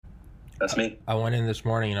That's me. I went in this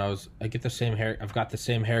morning and I get the same hair. I've got the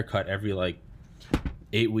same haircut every like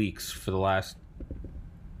 8 weeks for the last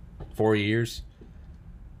 4 years.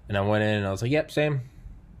 And I went in and I was like, yep, same.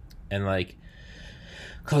 And like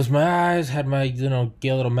closed my eyes, had my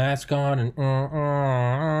gay little mask on, and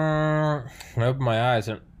I opened my eyes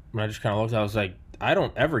and I just kind of looked. I was like, I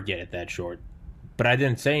don't ever get it that short, but I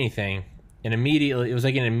didn't say anything. And immediately, it was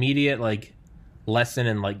like an immediate like lesson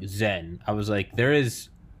in like Zen. I was like, there is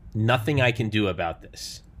nothing I can do about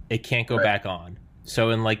this. It can't go back on.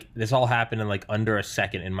 So in like this all happened in like under a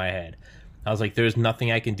second in my head. I was like, there's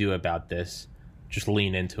nothing I can do about this. Just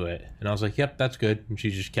lean into it. And I was like, yep, that's good. And she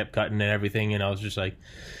just kept cutting and everything. And I was just like,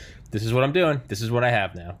 this is what I'm doing. This is what I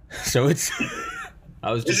have now. So it's,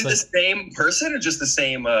 I was just Is it like, the same person or just the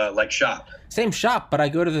same like shop? same shop, but I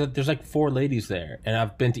go to there's like 4 ladies there. And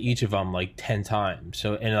I've been to each of them like 10 times.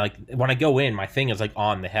 So, and like when I go in, my thing is like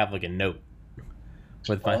on, they have like a note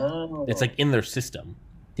with my, it's like in their system.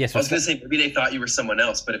 Yes. I was going to say, maybe they thought you were someone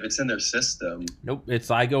else, but if it's in their system. Nope.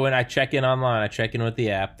 It's, I go in, I check in online. I check in with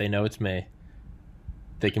the app. They know it's me.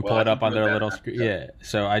 They can pull it up on their little screen. Yeah.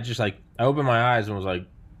 So I just like, I opened my eyes and was like,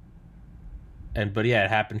 but yeah, it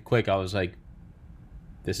happened quick. I was like,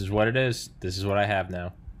 this is what it is. This is what I have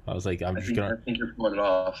now. I was like, I think you're pulling it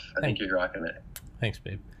off. I think you're rocking it. Thanks,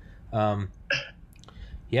 babe.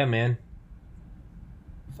 Yeah, man.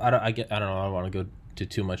 I don't know. I don't want to go to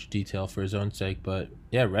too much detail for his own sake, but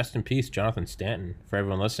yeah, rest in peace, Jonathan Stanton. For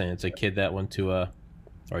everyone listening, it's a kid that went to or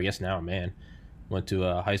I guess now a man, went to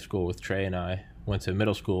high school with Trey and I. Went to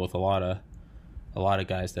middle school with a lot of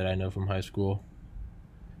guys that I know from high school.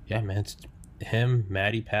 Yeah, man, it's him.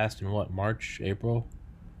 Maddie passed in what, March, April?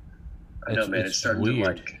 I know, man. It's starting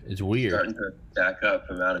weird. to it's weird. Starting to stack up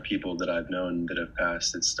the amount of people that I've known that have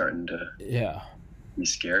passed. It's starting to be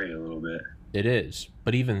scary a little bit. It is,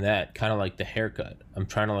 but even that, kind of like the haircut. I'm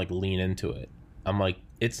trying to like lean into it. I'm like,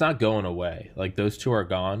 it's not going away. Like those two are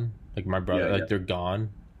gone. Like my brother, they're gone,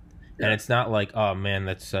 and it's not like, oh man,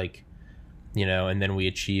 that's like. And then we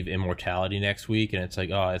achieve immortality next week, and it's like,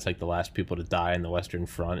 oh, it's like the last people to die in the Western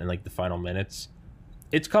Front in like the final minutes.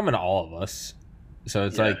 It's coming to all of us. So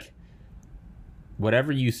it's like,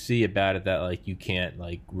 whatever you see about it that like you can't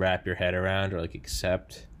like wrap your head around or like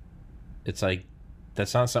accept, it's like,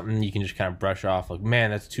 that's not something you can just kind of brush off. Like,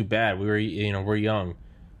 man, that's too bad. We're young.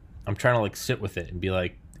 I'm trying to like sit with it and be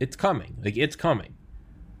like, it's coming. Like, it's coming.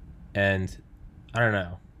 And I don't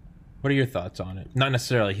know. What are your thoughts on it? Not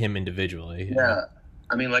necessarily him individually. Yeah.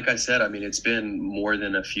 I mean, like I said, it's been more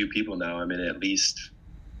than a few people now. I mean, at least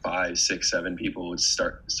 5, 6, 7 people it's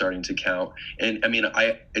starting to count. And I mean,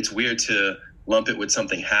 it's weird to lump it with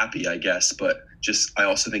something happy, I guess, but I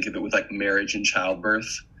also think of it with like marriage and childbirth.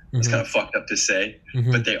 It's kind of fucked up to say,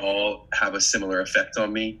 but they all have a similar effect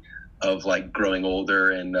on me of like growing older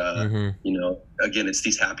and, again, it's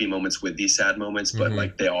these happy moments with these sad moments, but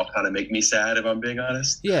like they all kind of make me sad if I'm being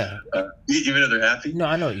honest. Yeah. Even though they're happy. No,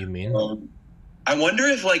 I know what you mean. I wonder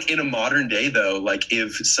if like in a modern day though, like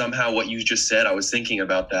if somehow what you just said, I was thinking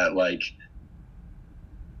about that, like,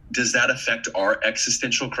 does that affect our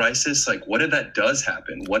existential crisis? Like what if that does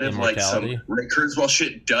happen? What if like some Ray Kurzweil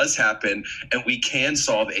shit does happen and we can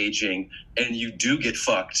solve aging and you do get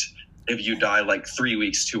fucked if you die like 3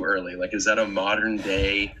 weeks too early? Like, is that a modern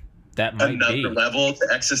day, that might another be level to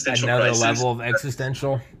existential another crisis? level of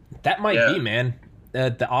existential? That might be, man.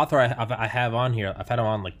 The author I have on here, I've had him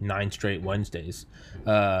on like 9 straight Wednesdays.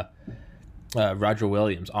 Roger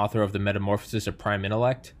Williams, author of The Metamorphosis of Prime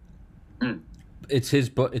Intellect. It's his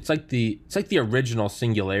book. It's like the original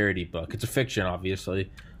Singularity book. It's a fiction,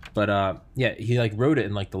 obviously, but he like wrote it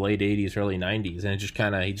in like the late 80s, early 90s, and he just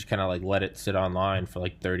kind of like let it sit online for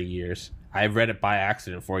like 30 years. I read it by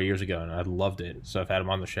accident 4 years ago, and I loved it, so I've had him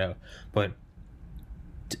on the show. But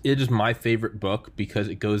it is my favorite book because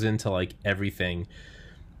it goes into like everything,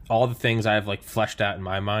 all the things I've like fleshed out in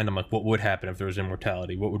my mind. I'm like, what would happen if there was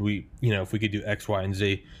immortality? What would we, if we could do X, Y, and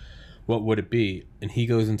Z? What would it be? And he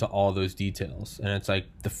goes into all those details, and it's like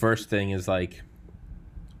the first thing is like,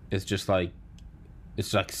 it's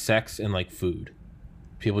like sex and like food.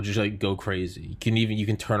 People just like go crazy. You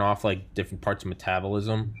can turn off like different parts of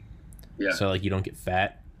metabolism, so like you don't get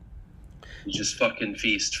fat. You just fucking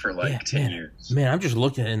feast for like 10 years. Man, I'm just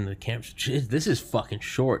looking in the camp. This is fucking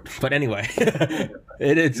short. But anyway,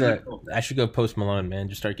 it's I should go Post Malone, man.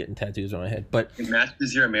 Just start getting tattoos on my head. But it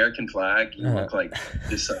matches your American flag. You look like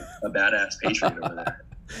just a badass patriot over there.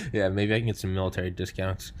 Yeah, maybe I can get some military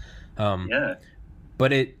discounts.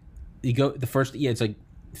 But it's like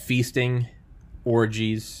feasting,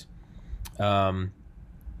 orgies, and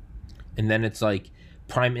then it's like,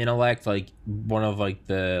 prime intellect, like one of like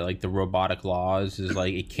the robotic laws is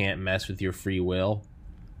like it can't mess with your free will,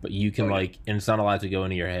 but you can like, and it's not allowed to go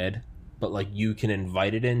into your head, but like you can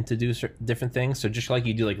invite it in to do different things. So just like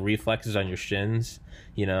you do like reflexes on your shins,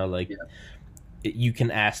 you know, like you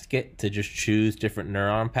can ask it to just choose different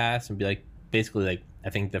neuron paths and be like, basically like, I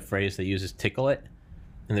think the phrase they use is tickle it,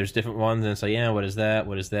 and there's different ones, and it's like, yeah, what is that,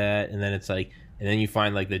 and then it's like, and then you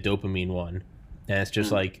find like the dopamine one, and it's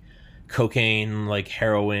just like cocaine, like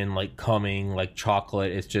heroin, like cumming, like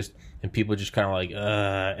chocolate. It's just, and people just kind of like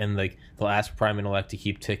and like they'll ask prime intellect to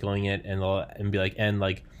keep tickling it, and they'll and be like, and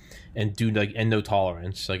do like endo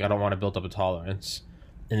tolerance, like I don't want to build up a tolerance,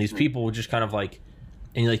 and these people will just kind of like,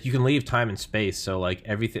 and like you can leave time and space, so like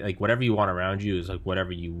everything, like whatever you want around you is like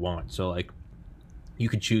whatever you want. So like you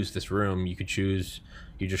could choose this room, you could choose,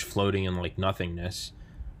 you're just floating in like nothingness.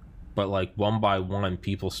 But like one by one,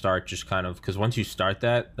 people start just kind of, because once you start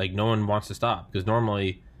that, like no one wants to stop, because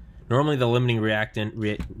normally the limiting reagent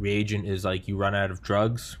is like you run out of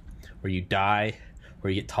drugs, or you die, or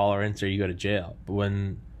you get tolerance, or you go to jail. But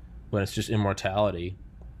when it's just immortality,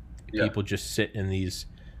 people just sit in these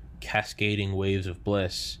cascading waves of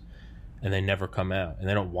bliss, and they never come out, and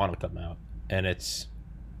they don't want to come out. And it's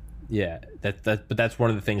but that's one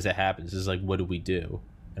of the things that happens is like, what do we do?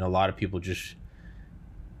 And a lot of people just,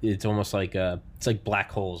 it's almost like it's like black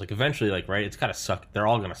holes. Like eventually, like, right, it's gotta suck, they're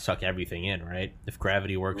all gonna suck everything in, right? If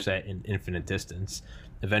gravity works at an infinite distance,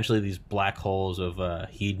 eventually these black holes of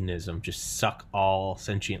hedonism just suck all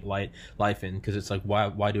sentient life in, because it's like,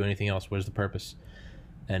 why do anything else? Where's the purpose?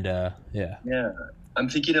 And I'm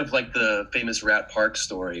thinking of like the famous Rat Park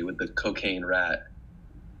story with the cocaine rat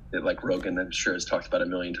that like Rogan, I'm sure, has talked about a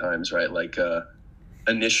million times, right? Like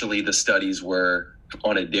initially the studies were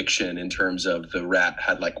on addiction in terms of the rat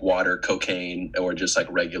had like water, cocaine, or just like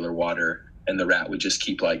regular water, and the rat would just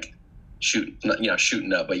keep like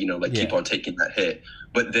shooting up, but keep on taking that hit.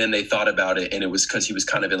 But then they thought about it, and it was because he was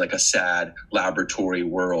kind of in like a sad laboratory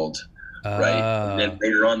world, right? And then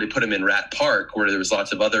later on they put him in Rat Park, where there was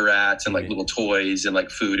lots of other rats and like little toys and like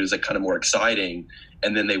food. It was like kind of more exciting,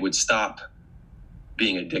 and then they would stop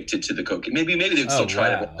being addicted to the cocaine. Maybe they would still try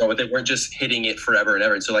it, but they weren't just hitting it forever and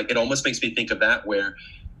ever. And so like it almost makes me think of that, where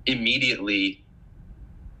immediately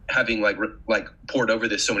having like poured over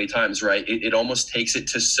this so many times, right, it almost takes it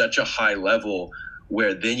to such a high level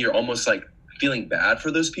where then you're almost like feeling bad for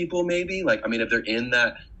those people. Maybe like, I mean, if they're in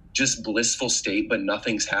that just blissful state but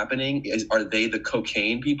nothing's happening, are they the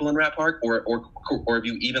cocaine people in Rat Park, or have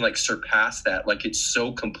you even like surpassed that? Like it's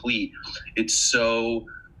so complete, it's so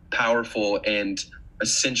powerful and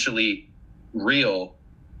essentially real,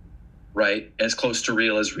 right? As close to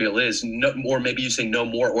real as real is. No, or maybe you say no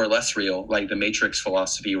more or less real, like the Matrix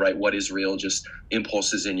philosophy, right? What is real? Just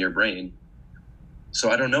impulses in your brain. So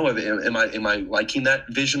I don't know. Am I liking that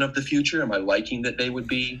vision of the future? Am I liking that they would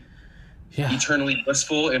be eternally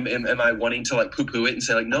blissful? Am I wanting to like poo-poo it and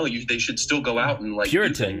say like, no, they should still go out and like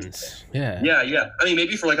Puritans? Yeah. I mean,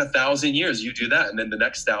 maybe for like 1,000 years you do that, and then the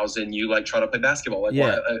next 1,000 you like try to play basketball. Like,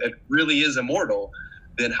 well, it really is immortal.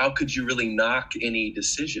 Then how could you really knock any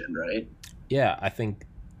decision, right? Yeah, I think,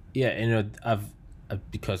 I've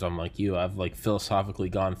because I'm like you, I've like philosophically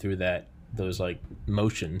gone through those like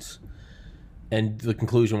motions, and the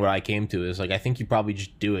conclusion what I came to is like, I think you probably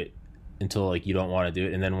just do it until like you don't want to do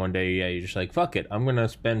it, and then one day you're just like, fuck it, I'm gonna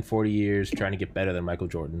spend 40 years trying to get better than Michael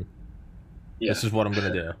Jordan. This is what I'm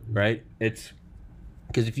gonna do, right? It's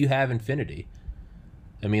because if you have infinity,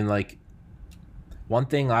 I mean, like, one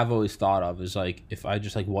thing I've always thought of is like, if I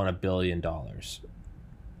just like won $1 billion,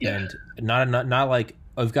 and not like,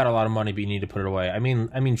 I've got a lot of money but you need to put it away. I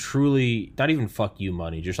mean truly, not even fuck you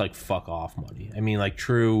money, just like fuck off money. I mean like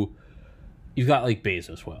true, you've got like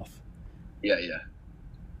Bezos wealth.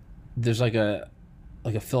 There's like a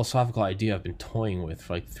philosophical idea I've been toying with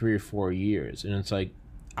for like 3 or 4 years, and it's like,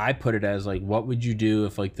 I put it as like, what would you do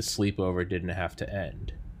if like the sleepover didn't have to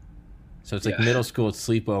end? So it's like middle school, it's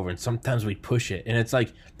sleepover, and sometimes we push it, and it's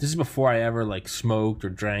like, this is before I ever like smoked or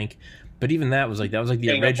drank, but even that was like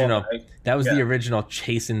the original. That was the original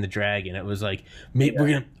chasing the dragon. It was like,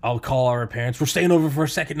 I'll call our parents. We're staying over for a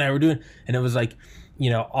second night. We're doing, and it was like,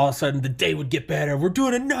 all of a sudden the day would get better. We're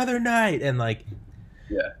doing another night, and like,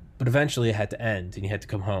 but eventually it had to end, and you had to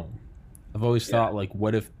come home. I've always thought like,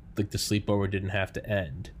 what if like the sleepover didn't have to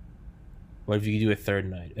end? What if you could do a third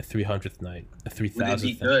night, a 300th night, a 3,000th? Would it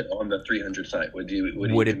be good on the 300th night?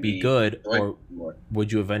 Would it be good, or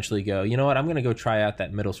would you eventually go, you know what, I'm going to go try out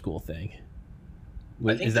that middle school thing?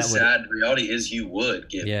 I think the sad reality is you would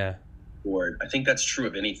get bored. I think that's true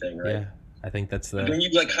of anything, right? I think that's the. But then you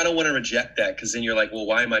like kind of want to reject that because then you're like, well,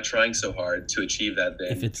 why am I trying so hard to achieve that?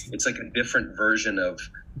 Then If it's like a different version of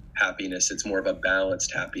happiness. It's more of a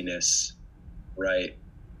balanced happiness, right?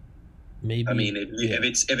 Maybe. I mean,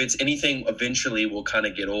 if it's anything, eventually we'll kind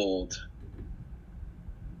of get old.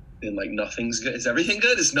 And like nothing's good. Is everything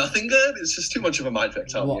good? Is nothing good? It's just too much of a mind fuck.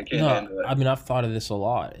 Tell me, I can't handle it. I mean, I've thought of this a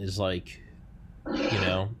lot. Is like, you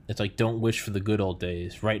know, it's like don't wish for the good old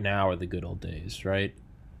days. Right now are the good old days, right?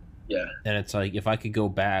 Yeah. And it's like if I could go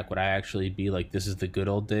back, would I actually be like, this is the good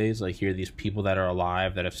old days? Like here are these people that are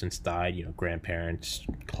alive that have since died, you know, grandparents,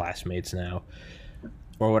 classmates now.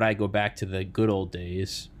 Or would I go back to the good old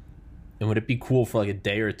days? And would it be cool for like a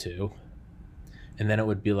day or two? And then it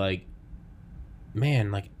would be like,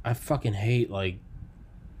 man, like I fucking hate like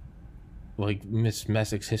Miss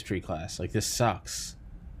Messick's history class. Like this sucks.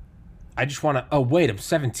 I just want to. Oh wait, I'm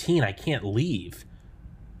 17. I can't leave.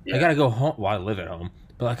 Yeah. I gotta go home. Well, I live at home,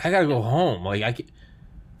 but like I gotta go home. Like I,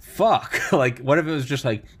 fuck. Like what if it was just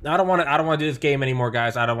like I don't want to do this game anymore,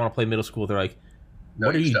 guys. I don't want to play middle school. They're like,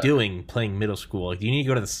 what are you doing playing middle school? Like, do you need to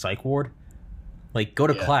go to the psych ward? Like go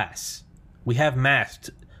to class. We have masks.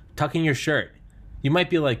 Tuck in your shirt. You might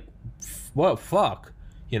be like, what fuck,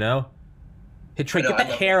 you know? Hey Trey, get the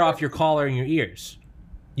hair off your collar and your ears.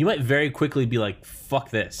 You might very quickly be like, fuck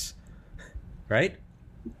this. Right?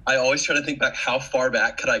 I always try to think back, how far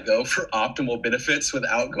back could I go for optimal benefits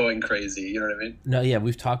without going crazy? You know what I mean? No, yeah,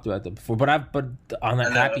 we've talked about that before. But on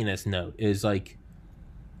that happiness note is like,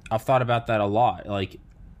 I've thought about that a lot. Like,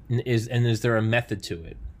 is there a method to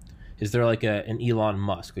it? Is there like an Elon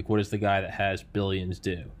Musk? Like, what does the guy that has billions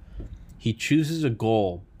do? He chooses a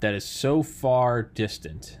goal that is so far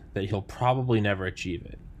distant that he'll probably never achieve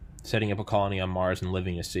it. Setting up a colony on Mars and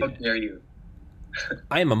living to see it. How dare you?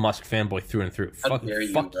 I am a Musk fanboy through and through. Fuck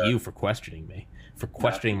you for questioning me, for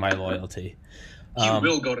questioning my loyalty. He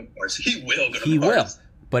will go to Mars. He will go to Mars. He will.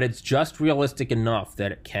 But it's just realistic enough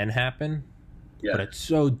that it can happen. Yeah. But it's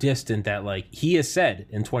so distant that, like, he has said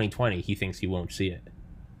in 2020 he thinks he won't see it.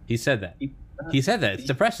 He said that. He said that. It's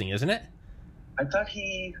depressing, isn't it? I thought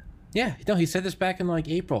he... Yeah, no, he said this back in, like,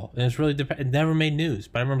 April. And it's really... It never made news.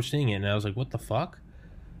 But I remember seeing it, and I was like, what the fuck?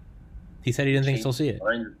 He said he didn't think he'll see it.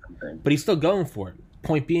 But he's still going for it.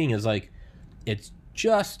 Point being is, like, it's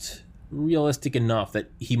just realistic enough that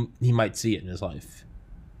he might see it in his life.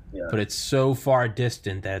 Yeah. But it's so far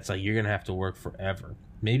distant that it's like you're going to have to work forever.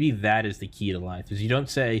 Maybe that is the key to life. Is you don't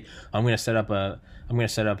say I'm going to set up a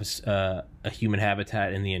human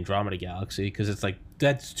habitat in the Andromeda galaxy, because it's like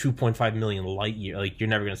that's 2.5 million light years. Like you're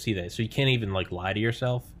never going to see that. So you can't even like lie to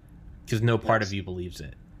yourself because no part of you believes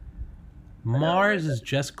it. Mars is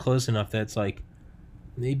just close enough that it's like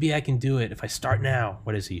maybe I can do it if I start now.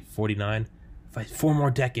 What is he? 49? If I 4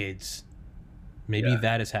 more decades. Maybe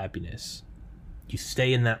that is happiness. You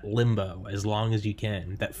stay in that limbo as long as you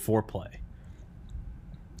can. That foreplay.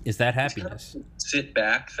 Is that happiness? Kind of sit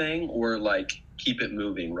back thing, or like keep it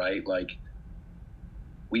moving, right? Like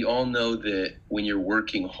we all know that when you're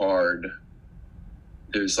working hard,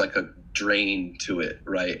 there's like a drain to it,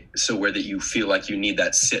 right? So where that you feel like you need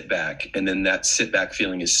that sit back, and then that sit back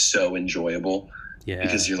feeling is so enjoyable. Yeah.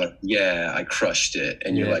 Because you're like, yeah, I crushed it,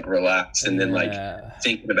 and you're like relaxed, and then like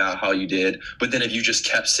thinking about how you did. But then if you just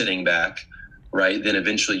kept sitting back, right, then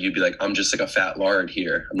eventually you'd be like, I'm just like a fat lard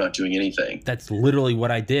here. I'm not doing anything. That's literally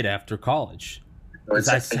what I did after college. I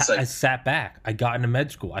sat back. I got into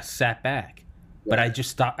med school. I sat back, but I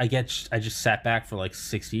just stopped. I just sat back for like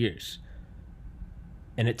 6 years,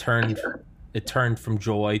 and it turned from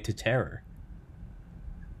joy to terror.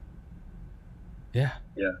 Yeah.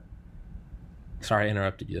 Yeah. Sorry, I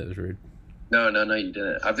interrupted you. That was rude. No, you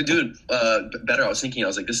didn't. I've been doing better. I was thinking, I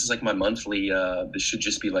was like, this is like my monthly. This should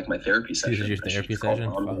just be like my therapy session. This is your therapy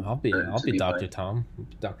session. I'll be Dr. Tom,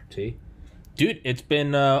 Dr. T. Dude, it's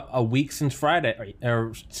been a week since Friday,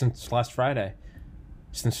 or since last Friday.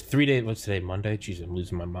 Since 3 days. What's today? Monday? Jeez, I'm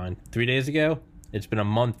losing my mind. 3 days ago. It's been a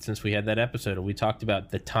month since we had that episode, and we talked about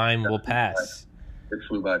the time will pass. It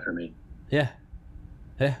flew by for me. Yeah.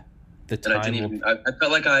 The time. I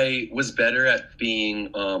felt like I was better at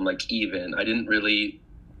being like even. I didn't really,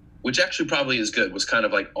 which actually probably is good, was kind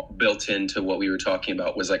of like built into what we were talking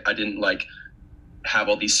about, was like I didn't like have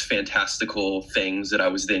all these fantastical things that I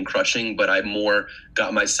was then crushing, but I more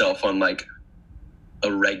got myself on like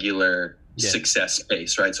a regular success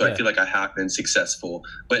pace, right? So I feel like I have been successful,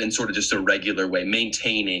 but in sort of just a regular way,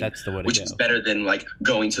 maintaining. That's the way to which go. Is better than like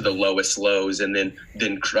going to the lowest lows and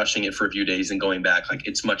then crushing it for a few days and going back. Like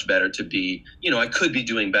it's much better to be, I could be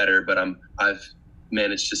doing better, but I've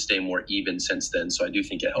managed to stay more even since then. So I do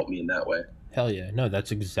think it helped me in that way. Hell yeah. No,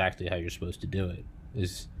 that's exactly how you're supposed to do it,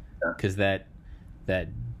 is because that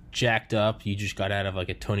jacked up, you just got out of like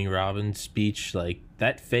a Tony Robbins speech, like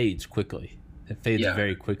that fades quickly. It fades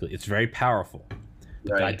very quickly. It's very powerful,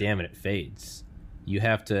 but God damn it fades. You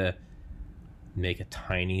have to make a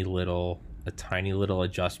tiny little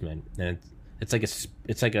adjustment, and it's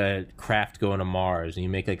like a craft going to Mars, and you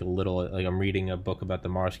make like a little, like I'm reading a book about the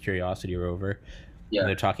Mars Curiosity rover, and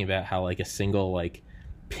they're talking about how like a single like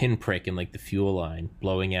pinprick in like the fuel line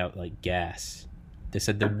blowing out like gas. They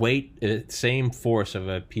said the weight, same force of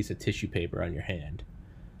a piece of tissue paper on your hand,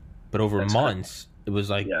 but over months it was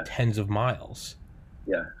like tens of miles.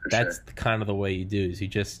 Yeah, that's kind of the way you do, is you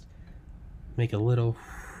just make a little,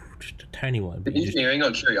 just a tiny one. The engineering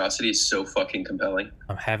on Curiosity is so fucking compelling.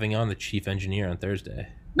 I'm having on the chief engineer on Thursday.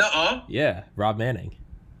 Nuh-uh. Yeah, Rob Manning.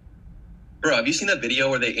 Bro, have you seen that video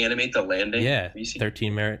where they animate the landing? Yeah,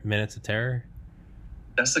 13 minutes of terror.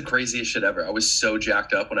 That's the craziest shit ever. I was so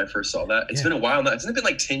jacked up when I first saw that. It's been a while now. Hasn't it been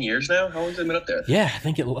like 10 years now? How long has it been up there? Yeah, I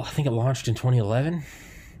think it launched in 2011.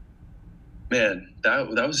 Man, that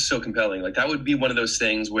was so compelling. Like, that would be one of those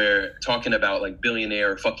things where talking about like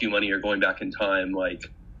billionaire, fuck you money, or going back in time, like,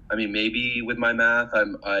 I mean, maybe with my math,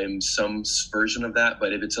 I'm some version of that.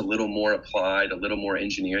 But if it's a little more applied, a little more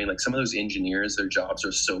engineering, like some of those engineers, their jobs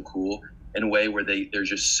are so cool in a way where they're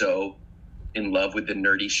just so in love with the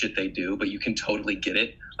nerdy shit they do, but you can totally get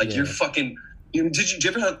it. Like you're fucking. Did you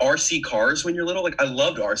ever have RC cars when you're little? Like I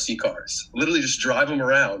loved RC cars. Literally just drive them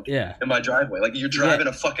around in my driveway. Like you're driving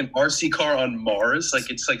a fucking RC car on Mars. Like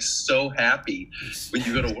it's like so happy when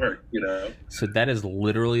you go to work, you know? So that is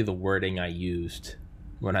literally the wording I used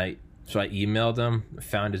when I emailed him,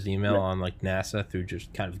 found his email on like NASA through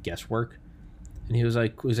just kind of guesswork. And he was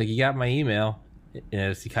like, you got my email?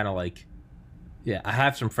 And it's kind of like, I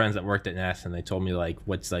have some friends that worked at NASA, and they told me like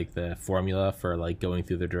what's like the formula for like going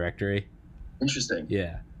through the directory. Interesting.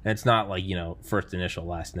 Yeah, and it's not like, you know, first initial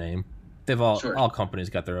last name. They've all companies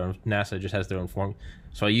got their own. NASA just has their own form.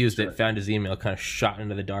 So I used it, found his email, kind of shot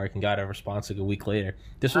into the dark, and got a response like a week later.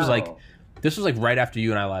 This was like right after you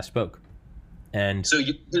and I last spoke. And so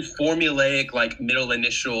you did formulaic, like middle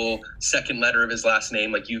initial, second letter of his last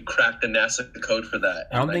name, like you cracked the NASA code for that.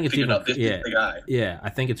 I don't think it's even. This is the guy. Yeah, I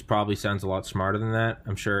think it's probably sounds a lot smarter than that.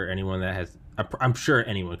 I'm sure anyone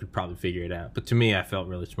could probably figure it out. But to me, I felt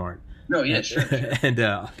really smart. No, yeah, sure. And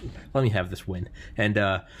let me have this win. And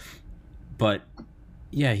but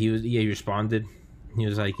yeah, he responded. He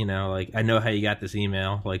was like, you know, like, I know how you got this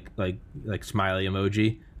email, like smiley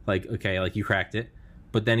emoji, like, okay, like you cracked it.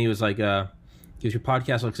 But then he was like, because your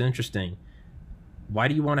podcast looks interesting, why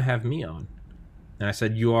do you want to have me on? And I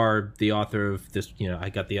said, you are the author of this, you know, I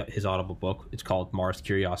got his Audible book. It's called Mars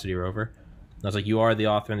Curiosity Rover. And I was like, you are the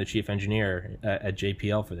author and the chief engineer at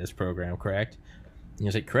JPL for this program, correct? And he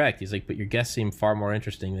was like, correct. He's like, but your guests seem far more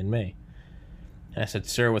interesting than me. And I said,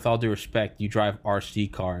 sir, with all due respect, you drive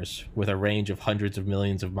RC cars with a range of hundreds of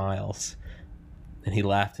millions of miles. And he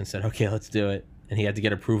laughed and said, okay, let's do it. And he had to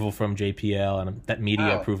get approval from JPL, and that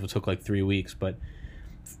media approval took like 3 weeks, but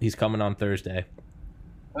he's coming on Thursday.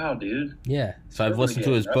 Wow, dude. Yeah. So I've listened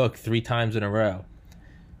to his book 3 times in a row.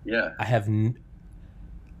 Yeah. I have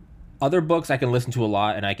other books I can listen to a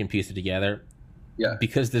lot and I can piece it together. Yeah.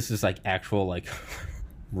 Because this is like actual like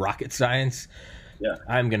rocket science. Yeah.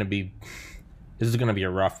 This is going to be a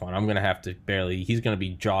rough one. I'm going to have to he's going to be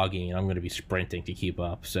jogging and I'm going to be sprinting to keep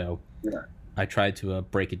up. So yeah. I tried to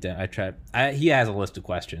break it down. He has a list of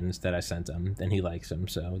questions that I sent him, and he likes them,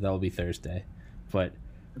 so that'll be Thursday. But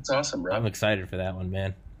it's awesome, bro. I'm excited for that one,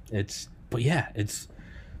 man.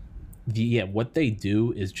 What they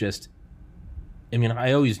do is just. I mean,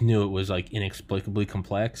 I always knew it was like inexplicably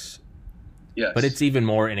complex. Yes. But it's even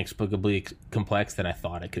more inexplicably complex than I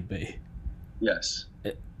thought it could be. Yes.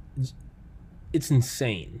 It's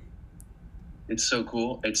insane. It's so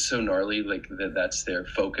cool. It's so gnarly. Like that's their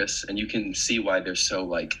focus, and you can see why they're so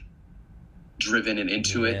like driven and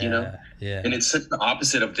into it. You know. Yeah. And it's such the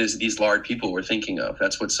opposite of these large people we're thinking of.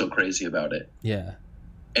 That's what's so crazy about it. Yeah.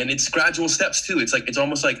 And it's gradual steps too. It's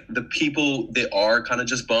almost like the people that are kind of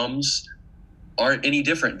just bums aren't any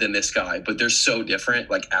different than this guy, but they're so different.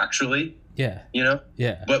 Like actually. Yeah. You know?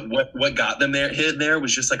 Yeah. But what got them there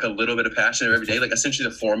was just like a little bit of passion every day. Like essentially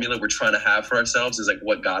the formula we're trying to have for ourselves is like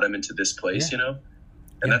what got him into this place, you know?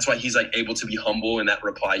 And that's why he's like able to be humble in that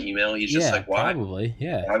reply email. He's just like, why? Probably,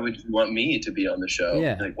 yeah. Why would you want me to be on the show?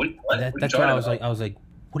 Yeah. Like, what that's why I was like,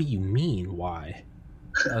 what do you mean, why?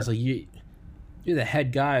 I was like, you're the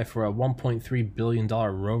head guy for a $1.3 billion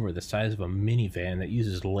rover the size of a minivan that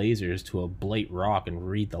uses lasers to ablate rock and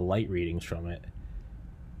read the light readings from it.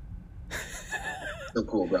 So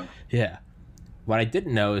cool, bro. Yeah. What I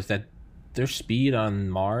didn't know is that their speed on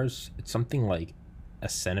Mars, it's something like a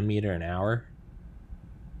centimeter an hour.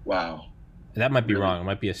 Wow. That might be wrong. It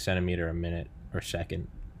might be a centimeter a minute or second.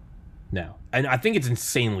 No. And I think it's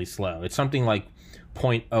insanely slow. It's something like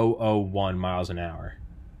 0.001 miles an hour.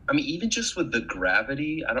 I mean, even just with the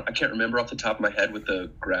gravity, I can't remember off the top of my head what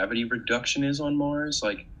the gravity reduction is on Mars.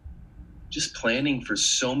 Like, just planning for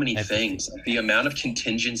so many things. Like, the amount of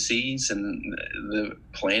contingencies and the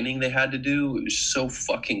planning they had to do, it was so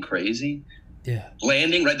fucking crazy. Yeah.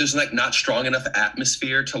 Landing, right? There's like not strong enough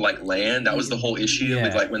atmosphere to like land. That was the whole issue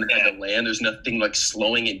with like when they had to land. There's nothing like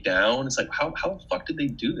slowing it down. It's like how the fuck did they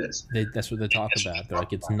do this? That's what they talk about. They're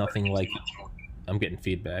like, it's nothing like. I'm getting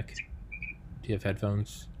feedback. Do you have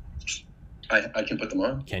headphones? I can put them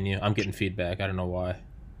on. Can you? I'm getting feedback. I don't know why.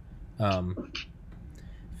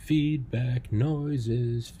 Feedback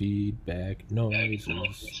noises. Feedback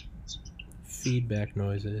noises. Feedback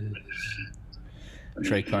noises.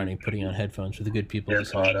 Trey Carney putting on headphones for the good people.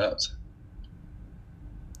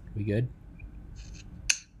 We good?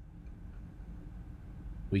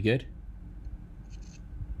 We good?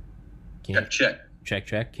 Check.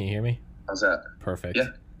 Can you hear me? How's that? Perfect.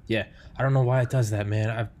 Yeah. I don't know why it does that,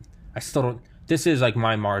 man. I still don't. This is like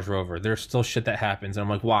my Mars rover. There's still shit that happens, and I'm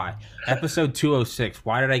like, why? Episode 206.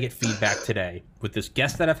 Why did I get feedback today with this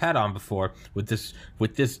guest that I've had on before? With this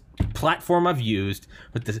platform I've used?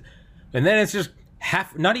 With this, and then it's just.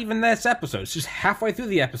 Not even this episode. It's just halfway through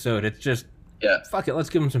the episode. It's just, fuck it.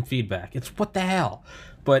 Let's give them some feedback. It's what the hell.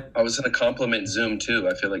 But I was going to compliment Zoom too.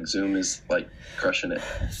 I feel like Zoom is like crushing it.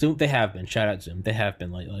 Zoom, they have been. Shout out Zoom. They have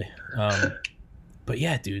been lately. But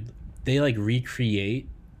yeah, dude, they like recreate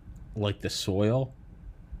like the soil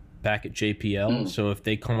back at JPL. So if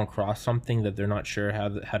they come across something that they're not sure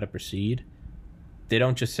how to proceed, they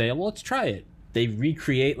don't just say, well, let's try it. They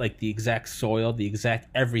recreate like the exact soil, the exact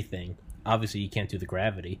everything. Obviously, you can't do the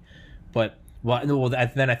gravity, but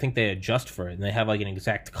then I think they adjust for it, and they have like an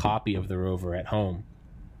exact copy of the rover at home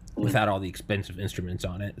without all the expensive instruments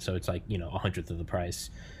on it. So it's like, you know, 100th of the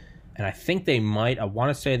price. And I think they might. I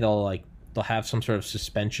want to say they'll have some sort of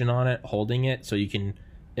suspension on it, holding it, so it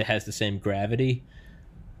has the same gravity.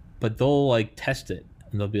 But they'll like test it,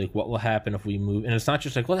 and they'll be like, what will happen if we move? And it's not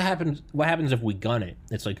just like what happens if we gun it.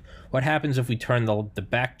 It's like what happens if we turn the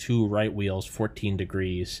back two right wheels 14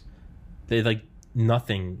 degrees. They like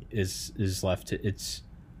nothing is left. It's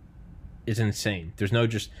insane. There's no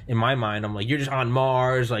just in my mind. I'm like, you're just on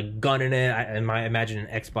Mars, like gunning it. I imagine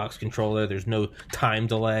an Xbox controller. There's no time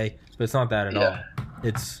delay, but it's not that at all.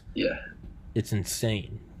 It's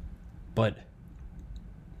insane, but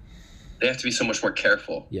they have to be so much more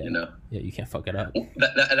careful. Yeah, you know. Yeah, you can't fuck it up.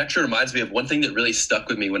 That actually reminds me of one thing that really stuck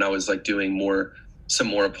with me when I was like doing some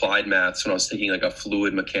more applied maths when I was taking like a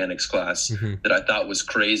fluid mechanics class that I thought was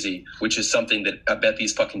crazy, which is something that I bet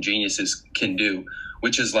these fucking geniuses can do,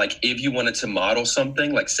 which is like if you wanted to model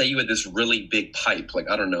something, like say you had this really big pipe, like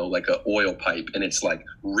I don't know, like an oil pipe, and it's like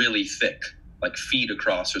really thick, like feet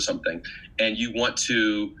across or something, and you want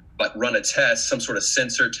to like run a test, some sort of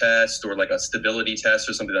sensor test or like a stability test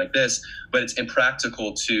or something like this, but it's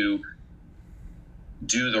impractical to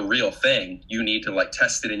do the real thing. You need to like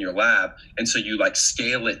test it in your lab, and so you like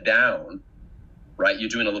scale it down, right? You're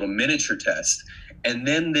doing a little miniature test, and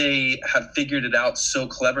then they have figured it out so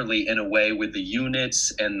cleverly in a way with the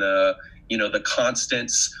units and the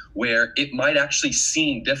constants where it might actually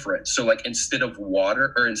seem different. So like instead of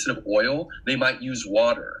oil, they might use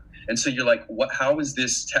water, and so you're like, how is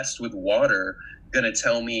this test with water going to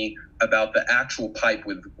tell me about the actual pipe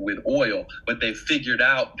with oil? But they figured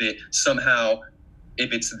out that somehow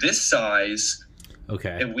if it's this size,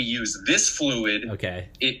 and we use this fluid,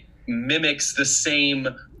 it mimics the same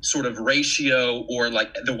sort of ratio or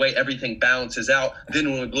like the way everything balances out then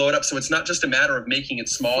when we blow it up. So it's not just a matter of making it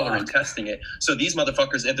smaller and testing it. So these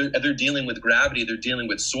motherfuckers, if they're dealing with gravity, they're dealing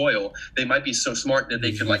with soil, they might be so smart that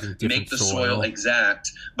they can like make the soil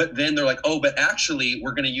exact, but then they're like, oh, but actually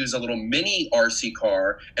we're going to use a little mini RC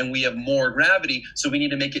car and we have more gravity, so we need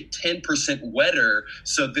to make it 10% wetter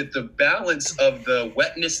so that the balance of the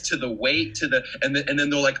wetness to the weight to the and then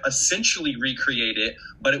they'll like essentially recreate it,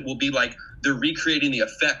 but it will be like they're recreating the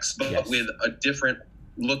effects, but with a different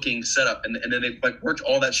looking setup. And then they like worked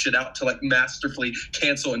all that shit out to like masterfully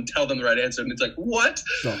cancel and tell them the right answer. And it's like, what?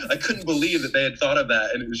 I couldn't believe that they had thought of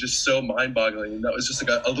that. And it was just so mind boggling. And that was just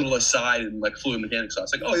like a little aside in like fluid mechanics. So I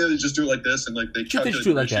was like, oh yeah, they just do it like this. And like they calculate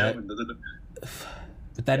do like that.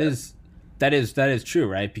 But that is true,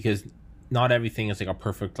 right? Because not everything is like a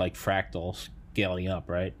perfect like fractal scaling up,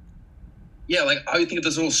 right? Yeah, like I think of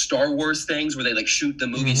those little Star Wars things where they like shoot the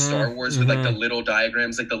movie Star Wars with like the little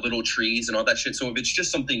diagrams, like the little trees and all that shit. So if it's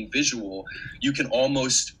just something visual, you can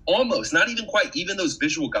almost not even quite, even those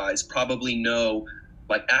visual guys probably know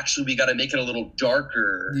like, actually, we got to make it a little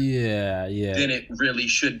darker than it really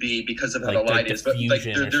should be because of how the light is. But like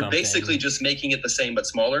they're basically just making it the same but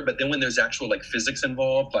smaller. But then when there's actual like physics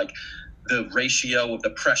involved, like the ratio of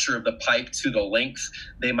the pressure of the pipe to the length,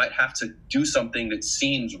 they might have to do something that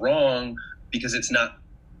seems wrong because it's not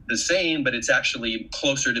the same, but it's actually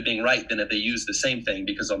closer to being right than if they use the same thing,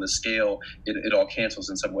 because on the scale it all cancels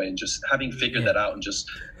in some way. And just having figured that out and just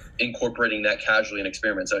incorporating that casually in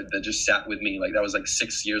experiments, that just sat with me. Like that was like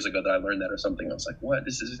 6 years ago that I learned that or something. I was like, what?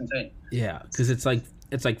 This is insane. Yeah, because it's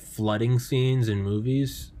like flooding scenes in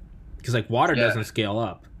movies, because like water doesn't scale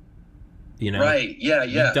up. You know, right? Yeah.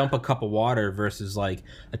 You dump a cup of water versus like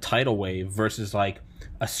a tidal wave versus like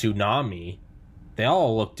a tsunami. They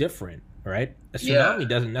all look different, right? A tsunami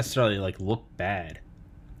doesn't necessarily like look bad.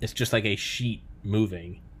 It's just like a sheet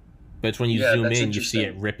moving. But it's when you zoom in, you see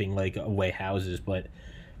it ripping like away houses, but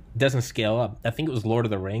it doesn't scale up. I think it was Lord of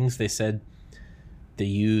the Rings. They said they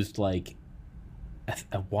used like,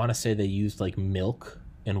 I want to say they used like milk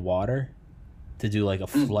and water to do like a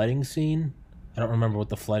flooding scene. I don't remember what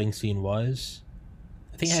the flooding scene was.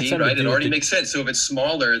 I think it had it already makes sense. So if it's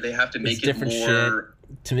smaller, they have to make it more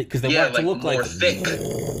to make, because they want it to look more like thick.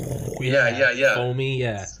 Foamy,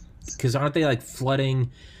 Because aren't they like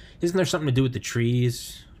flooding? Isn't there something to do with the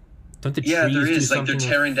trees? Don't the trees there is. do like they're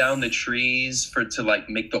tearing down the trees to like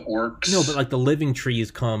make the orcs. No, but like the living trees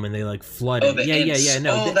come and they like flood. Oh, the ants.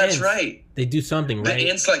 No, that's ants. Right. They do something, right? The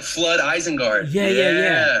ants like flood Isengard.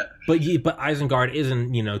 Yeah. But Isengard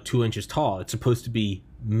isn't 2 inches tall. It's supposed to be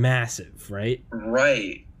massive, right?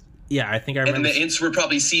 Right. Yeah, I think I remember. And the ants were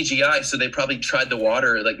probably CGI, so they probably tried the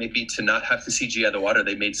water, like maybe to not have to CGI the water,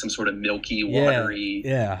 they made some sort of milky, watery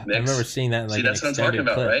mix. I remember seeing that in like See, that's what I'm talking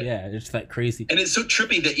about, clip. right? Yeah, it's that crazy. And it's so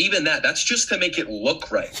trippy that even that's just to make it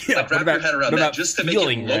look right. Yeah, like, wrap your head around that, just to make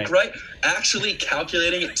it look right. Actually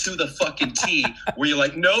calculating it to the fucking T, where you're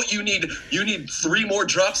like, no, you need 3 more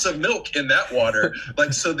drops of milk in that water,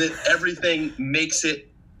 like so that everything makes it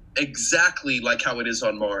exactly like how it is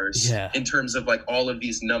on Mars, in terms of like all of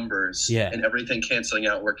these numbers and everything canceling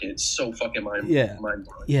out, working. It's so fucking mind-blowing.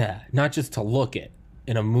 Yeah, not just to look at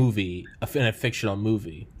in a movie, in a fictional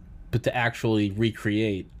movie, but to actually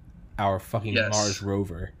recreate our fucking Mars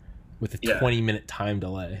rover with a 20-minute time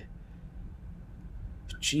delay.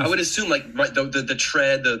 Jesus. I would assume like the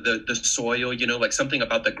tread, the soil, like something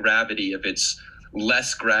about the gravity. If it's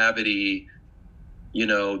less gravity,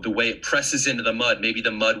 the way it presses into the mud, maybe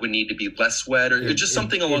the mud would need to be less wet, or just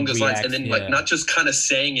something along those lines. And then like not just kind of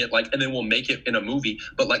saying it like, and then we'll make it in a movie,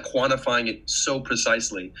 but like quantifying it so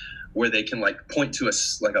precisely where they can like point to a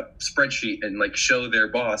spreadsheet and like show their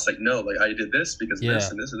boss, like, no, like I did this because this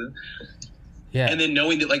and this and this. Yeah. And then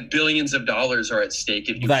knowing that like billions of dollars are at stake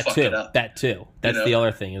if you fuck it up. That too. That's the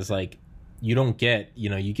other thing is like, you don't get,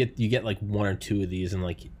 you get like 1 or 2 of these in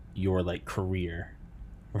like your like career.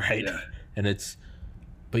 Right. Yeah. And it's,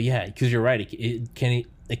 but yeah, because you're right. It can't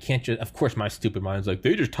just. Of course, my stupid mind's like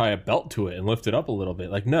they just tie a belt to it and lift it up a little bit.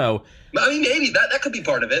 Like no, I mean maybe that could be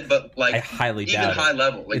part of it, but like I highly even doubt high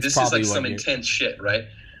level. Like this is like some intense shit, right?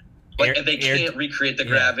 Like if they can't recreate the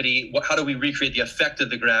gravity, how do we recreate the effect of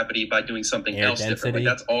the gravity by doing something else different? Like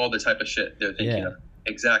that's all the type of shit they're thinking of.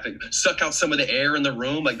 Exactly. Suck out some of the air in the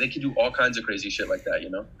room. Like they can do all kinds of crazy shit like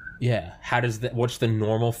that. Yeah. How does that? What's the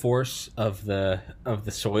normal force of the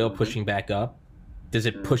soil pushing back up? Does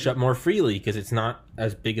it push up more freely because it's not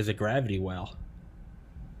as big as a gravity well?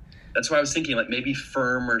 That's why I was thinking like maybe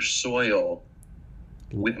firmer soil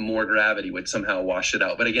with more gravity would somehow wash it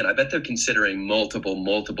out. But again, I bet they're considering multiple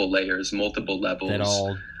layers, multiple levels. That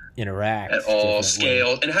all interact. At all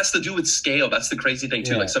scale. And it has to do with scale. That's the crazy thing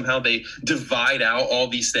too. Like somehow they divide out all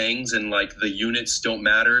these things and like the units don't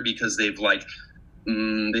matter because they've like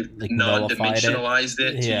non-dimensionalized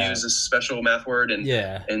it to use a special math word,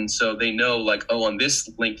 and so they know like, oh, on this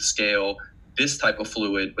length scale this type of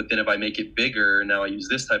fluid, but then if I make it bigger now I use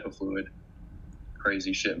this type of fluid.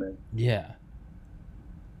 Crazy shit, man.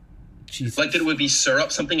 Jesus. Like that it would be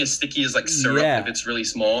syrup, something as sticky as like syrup if it's really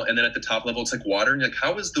small, and then at the top level it's like water, and you're like,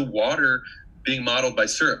 how is the water being modeled by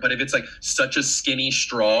syrup? But if it's like such a skinny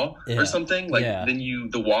straw or something, like then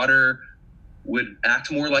the water would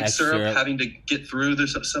act more like syrup, having to get through.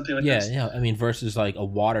 There's something like this. Yeah. I mean, versus like a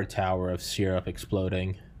water tower of syrup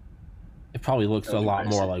exploding, it probably looks a lot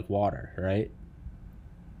more like water, right?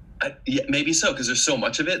 Maybe so, because there's so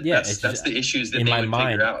much of it. That's the issues that in they my would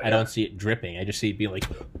mind, figure out. I don't see it dripping. I just see it being like.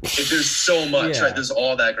 If there's so much, right? There's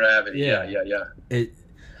all that gravity. Yeah.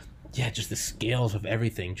 Just the scales of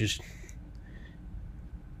everything. Just.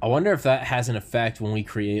 I wonder if that has an effect when we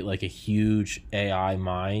create like a huge AI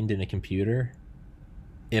mind in a computer.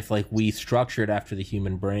 If like we structure it after the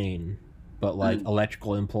human brain, but like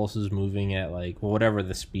electrical impulses moving at like whatever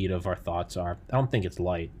the speed of our thoughts are. I don't think it's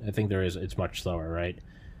light. I think it's much slower, right?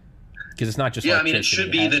 Because it's not just I mean, it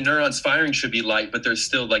should be the neurons firing should be light, but there's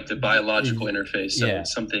still like the biological interface. So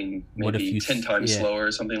it's something maybe 10 times slower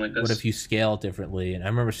or something like this. What if you scale it differently? And I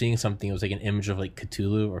remember seeing something. It was like an image of like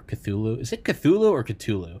Cthulhu. Is it Cthulhu or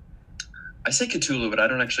Cthulhu? I say Cthulhu, but I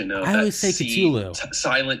don't actually know. I always say Cthulhu.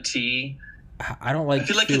 Silent T. I don't like. I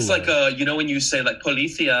feel like Cthulhu. it's like when you say like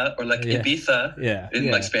Policia or like Ibiza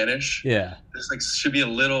in like Spanish. Yeah, there's like should be a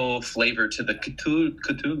little flavor to the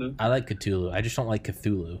Cthulhu. I like Cthulhu. I just don't like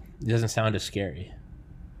Cthulhu. It doesn't sound as scary.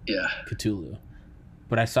 Yeah, Cthulhu.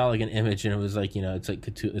 But I saw like an image and it was like it's like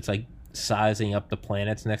Cthulhu. It's like sizing up the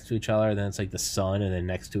planets next to each other. Then it's like the sun, and then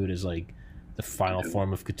next to it is like the final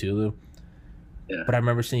form of Cthulhu. Yeah. But I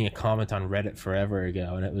remember seeing a comment on Reddit forever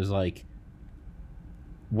ago, and it was like,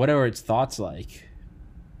 what are its thoughts like?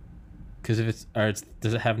 Because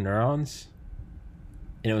does it have neurons?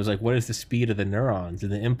 And it was like, what is the speed of the neurons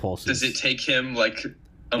and the impulses? Does it take him like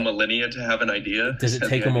a millennia to have an idea? Does it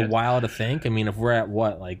take him a while to think? I mean, if we're at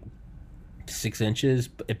what, like 6 inches,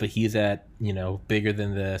 but he's at, bigger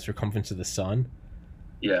than the circumference of the sun?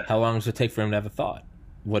 Yeah. How long does it take for him to have a thought?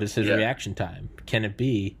 What is his reaction time? Can it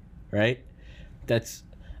be, right? That's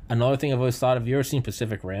another thing I've always thought of. You ever seen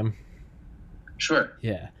Pacific Rim? Sure.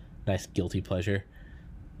 Yeah. Nice guilty pleasure.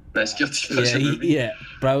 Nice guilty pleasure movie. Yeah.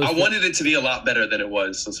 But I wanted it to be a lot better than it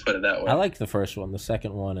was. Let's put it that way. I liked the first one. The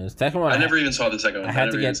second one. I never even saw the second one.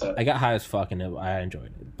 I got high as fuck and I enjoyed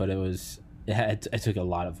it. But it took a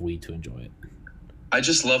lot of weed to enjoy it. I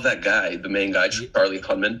just love that guy, the main guy, Charlie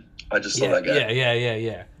Hunnam. I just love that guy.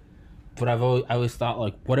 Yeah. But I always thought,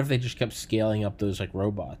 like, what if they just kept scaling up those like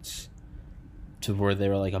robots to where they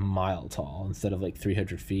were like a mile tall instead of like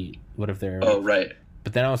 300 feet? What if they're right.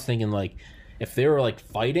 But then I was thinking, like, if they were like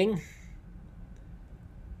fighting,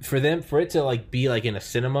 for it to like be like in a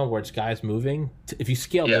cinema where it's guys moving, if you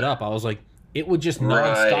scaled it up, I was like, it would just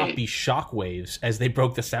nonstop be shockwaves as they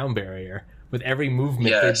broke the sound barrier. With every movement,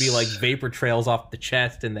 there'd be like vapor trails off the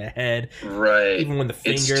chest and the head. Right. Even when the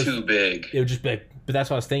fingers, it's too big. It would just be like, but that's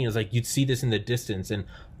what I was thinking, is like you'd see this in the distance and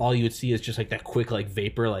all you would see is just like that quick like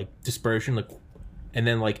vapor like dispersion, like, and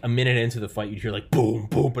then like a minute into the fight you'd hear like boom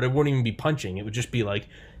boom, but it wouldn't even be punching. It would just be like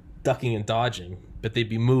ducking and dodging, but they'd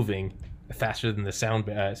be moving faster than the sound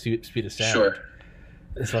speed of sound. Sure.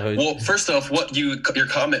 So, well, first off, your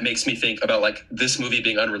comment makes me think about like this movie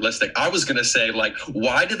being unrealistic. I was gonna say, like,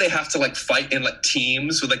 why did they have to like fight in like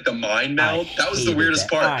teams with like the mind meld? That was the weirdest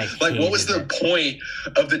part. Like, what was the point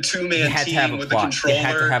of the 2-man team with the controller? You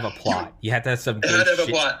had to have a plot. You had to have some. It had to have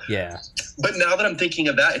a plot. Yeah. But now that I'm thinking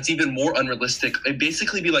of that, it's even more unrealistic. It'd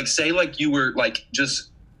basically be like, say, like you were like just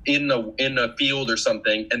in a field or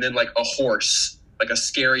something, and then like a horse, like a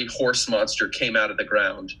scary horse monster, came out of the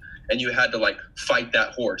ground. And you had to like fight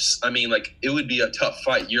that horse. I mean, like, it would be a tough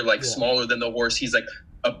fight. You're like smaller than the horse. He's like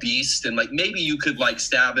a beast, and like maybe you could like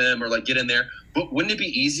stab him or like get in there. But wouldn't it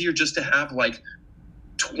be easier just to have like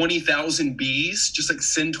 20,000 bees? Just like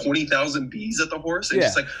send 20,000 bees at the horse and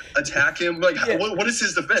just like attack him. Like, what is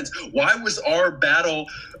his defense? Why was our battle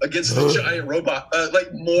against the giant robot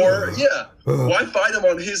like more? Why fight him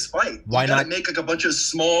on his fight? Why not make like a bunch of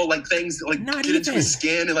small like things that, like get into his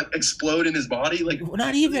skin and like explode in his body? Like,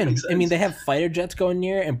 not even. I mean, they have fighter jets going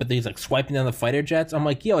near, but he's like swiping down the fighter jets. I'm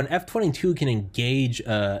like, yo, an F-22 can engage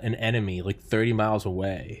an enemy like 30 miles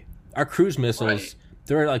away. Our cruise missiles,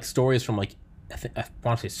 there are like stories from like I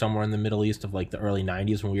want to say somewhere in the Middle East of like the early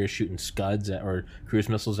 90s when we were shooting Scuds or cruise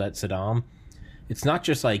missiles at Saddam. It's not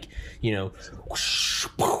just like, whoosh,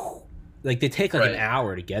 like they take like an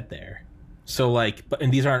hour to get there. So like,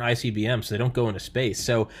 and these aren't ICBMs, so they don't go into space.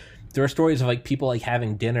 So there are stories of like people like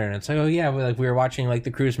having dinner and it's like, oh yeah, we were watching like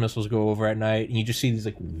the cruise missiles go over at night, and you just see these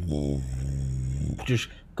like just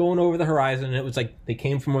going over the horizon, and it was like they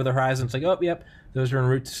came from over the horizon. It's like, oh yep, those are en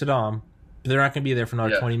route to Saddam. They're not going to be there for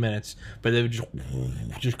another 20 minutes, but they were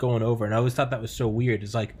just going over. And I always thought that was so weird.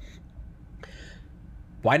 It's like,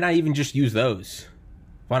 why not even just use those?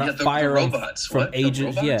 Why not fire them from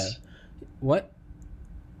ages? Yeah. What?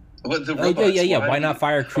 What, the robots? Why not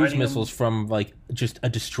fire cruise missiles from like just a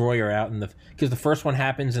destroyer out in the? Because the first one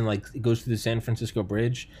happens and like it goes through the San Francisco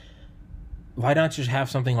Bridge. Why not just have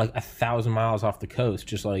something like 1,000 miles off the coast?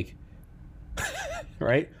 Just like.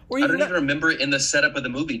 Right? I don't even remember it in the setup of the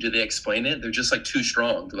movie. Do they explain it? They're just like too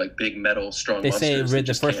strong. They're like big metal strong monsters. They say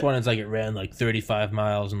the first one is like it ran like 35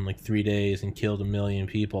 miles in like 3 days and killed 1 million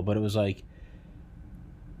people. But it was like,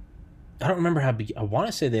 I don't remember how big. I want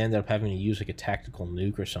to say they ended up having to use like a tactical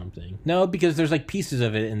nuke or something. No, because there's like pieces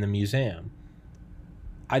of it in the museum.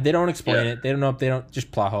 They don't explain it. They don't know if they don't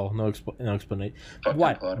just plot hole. No explanation.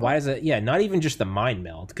 What? Why is it? Yeah, not even just the mind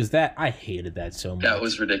meld, because I hated that so much. That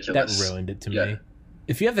was ridiculous. That ruined it to me.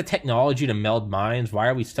 If you have the technology to meld minds, why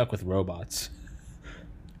are we stuck with robots?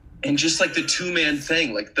 And just like the 2-man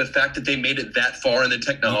thing, like the fact that they made it that far in the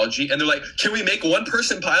technology, and they're like, can we make one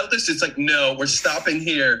person pilot this? It's like, no, we're stopping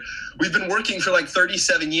here. We've been working for like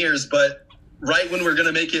 37 years, but right when we're going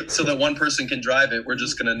to make it so that one person can drive it, we're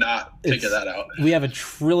just going to not figure that out. We have $1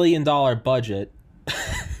 trillion budget.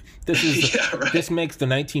 This makes the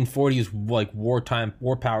 1940s like War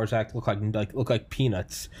Powers Act look like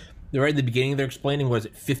peanuts. Right at the beginning, they're explaining, what is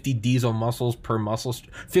it, 50 diesel muscles per muscle,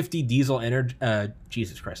 50 diesel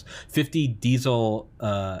Jesus Christ, 50 diesel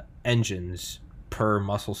engines per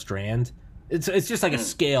muscle strand. It's just like a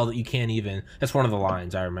scale that you can't even. That's one of the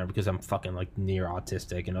lines I remember, because I'm fucking like near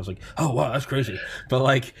autistic, and I was like, oh wow, that's crazy. But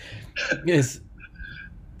like,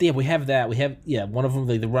 we have that. We have one of them,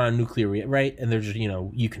 like, they run on nuclear, right? And they're just,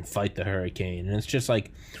 you can fight the hurricane, and it's just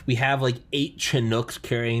like we have like 8 Chinooks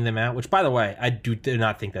carrying them out. Which, by the way, I do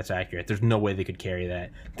not think that's accurate. There's no way they could carry that.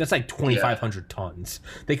 That's like 2,500 tons.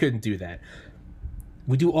 They couldn't do that.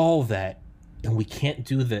 We do all of that, and we can't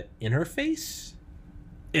do the interface.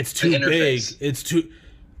 It's too big. It's too.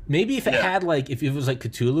 Maybe if it had if it was like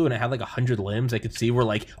Cthulhu and it had like 100 limbs, I could see where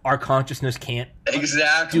like our consciousness can't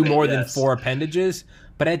do more than 4 appendages.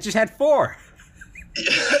 But it just had 4.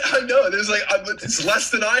 Yeah, I know. There's like it's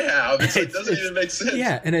less than I have. It doesn't even make sense.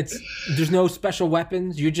 Yeah, and there's no special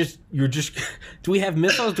weapons. You're just. Do we have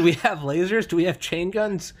missiles? Do we have lasers? Do we have chain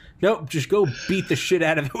guns? Nope. Just go beat the shit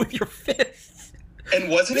out of it with your fists. And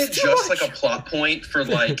wasn't it just like a plot point for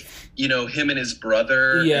like him and his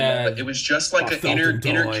brother? Yeah, and it was just like an inner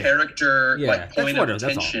character like point of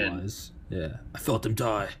tension. That's all it was. Yeah, I felt him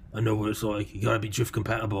die. I know what it's like. You gotta be drift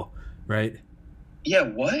compatible, right? Yeah,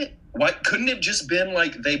 what? Why couldn't it just been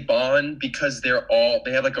like they bond because they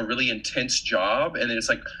have like a really intense job, and it's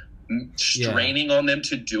like straining on them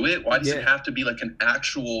to do it? Why does it have to be like an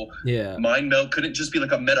actual mind meld? Couldn't it just be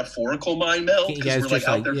like a metaphorical mind meld because we're like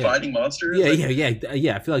out there fighting monsters?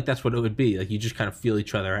 Yeah. I feel like that's what it would be. Like, you just kind of feel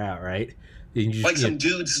each other out, right? Just, like some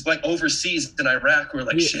dudes like overseas in Iraq were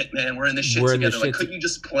like, shit, man, we're in this shit together. Like, couldn't you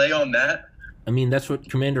just play on that? I mean, that's what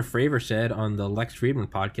Commander Fravor said on the Lex Friedman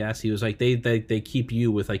podcast. He was like, they keep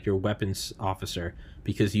you with like your weapons officer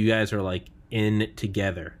because you guys are like in it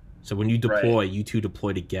together. So when you deploy, you two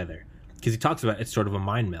deploy together. Because he talks about it's sort of a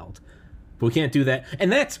mind meld. But we can't do that.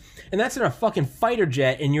 And that's in a fucking fighter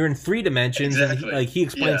jet, and you're in 3 dimensions. Exactly. And he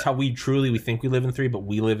explains how we think we live in 3, but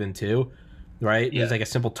we live in 2. Right? Yeah. It's like a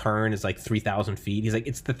simple turn is like 3,000 feet. He's like,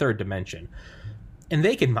 it's the 3rd dimension. And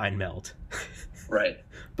they can mind meld. Right.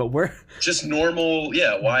 But we're just normal,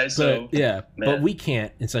 why so? But we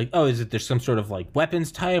can't. It's like, oh, there's some sort of like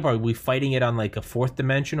weapons type? Are we fighting it on like a 4th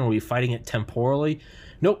dimension? Or are we fighting it temporally?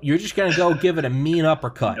 Nope, you're just gonna go give it a mean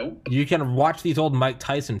uppercut. Nope. You're gonna watch these old Mike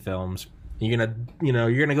Tyson films. You're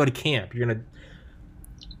gonna go to camp.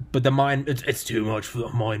 But the mind, it's too much for the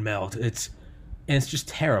mind meld. It's just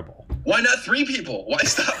terrible. Why not 3 people? Why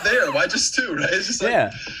stop there? Why just 2? Right? It's just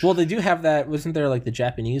like, Well, they do have that. Wasn't there like the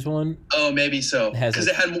Japanese one? Oh, maybe so. Because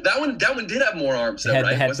it had that one. That one did have more arms. Though,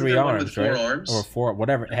 right? It had Wasn't 3 there arms, one with 4 right? arms Or 4,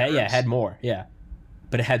 whatever. It had more. Yeah.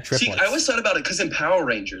 But it had triplets. See, I always thought about it because in Power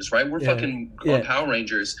Rangers, right? We're fucking on Power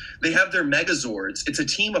Rangers. They have their Megazords. It's a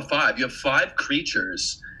team of 5. You have 5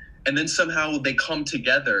 creatures, and then somehow they come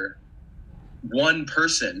together. One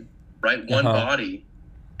person, right? One body.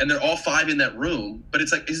 And they're all 5 in that room. But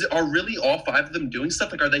it's like, are really all 5 of them doing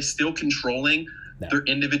stuff? Like, are they still controlling their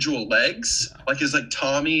individual legs? No. Like, is like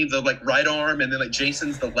Tommy the like right arm, and then like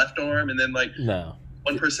Jason's the left arm, and then like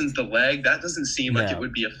one person's the leg? That doesn't seem like it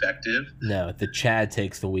would be effective. No, the Chad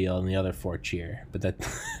takes the wheel and the other 4 cheer. But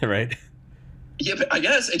that, right? Yeah, but I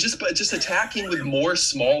guess just attacking with more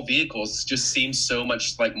small vehicles just seems so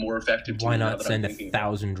much like more effective to me. Why not send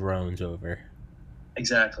 1,000 drones over?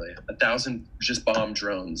 Exactly. 1,000 just bomb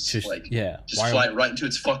drones. Just fly right into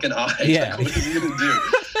its fucking eye. Yeah. Like, what is it going to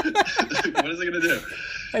do? What is it going to do?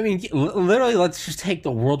 I mean, literally, let's just take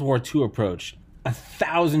the World War II approach.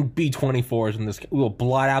 1,000 B-24s in this. We will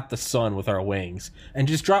blot out the sun with our wings and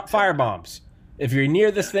just drop firebombs. If you're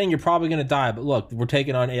near this thing, you're probably going to die. But look, we're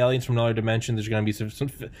taking on aliens from another dimension. There's going to be some.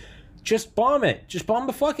 Just bomb it. Just bomb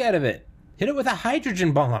the fuck out of it. Hit it with a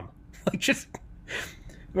hydrogen bomb. Like, just.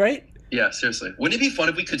 Right? Yeah, seriously. Wouldn't it be fun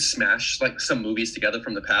if we could smash like some movies together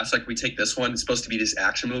from the past? Like we take this one, it's supposed to be this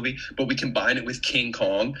action movie, but we combine it with King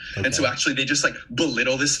Kong. Okay. And so actually they just like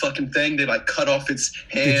belittle this fucking thing. They like cut off its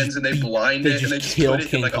hands and they blind it and they just put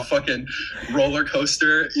it in like a fucking roller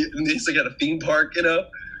coaster. And it's like at a theme park,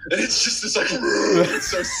 and it's just this like it's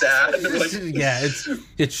so sad. And like, yeah,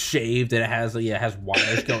 it's shaved and it has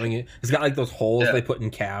wires going in. It's got like those holes they put in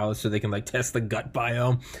cows so they can like test the gut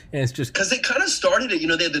biome, and it's just because they kind of started it. You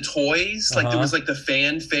know, they had the toys, like there was like the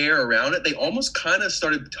fanfare around it. They almost kind of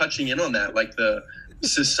started touching in on that, like the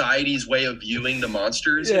society's way of viewing the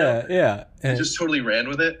monsters. Yeah. And just totally ran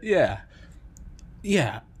with it. Yeah.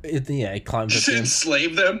 It climbs just up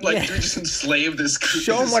enslave them, like you just enslave this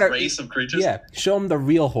race of creatures. Yeah, show them the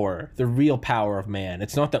real horror, the real power of man.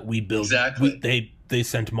 It's not that we built. Exactly. They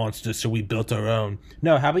sent monsters, so we built our own.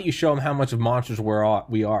 No, how about you show them how much of monsters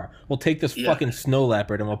we are? We'll take this fucking snow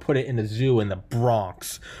leopard and we'll put it in a zoo in the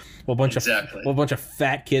Bronx. Well, a bunch of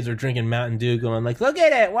fat kids are drinking Mountain Dew, going like, "Look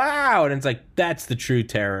at it, wow!" And it's like that's the true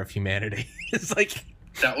terror of humanity. It's like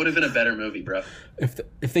that would have been a better movie, bro.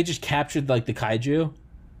 If they just captured like the kaiju.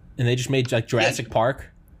 And they just made like Jurassic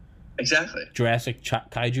Park. Exactly. Jurassic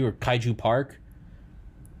Kaiju or Kaiju Park.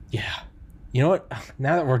 Yeah. You know what?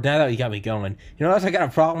 Now that you got me going. You know what else I got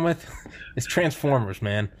a problem with? It's Transformers,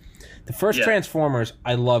 man. The first Transformers,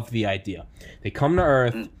 I love the idea. They come to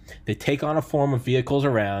Earth, they take on a form of vehicles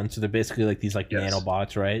around, so they're basically like these like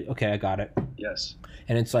nanobots, right? Okay, I got it. Yes.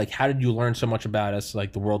 And it's like, how did you learn so much about us,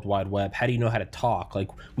 like the World Wide Web? How do you know how to talk? Like,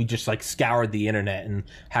 we just like scoured the internet. And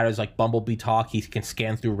how does like Bumblebee talk? He can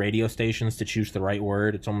scan through radio stations to choose the right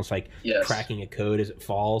word. It's almost like cracking a code as it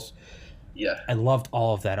falls. Yeah. I loved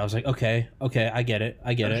all of that. I was like, okay, I get it.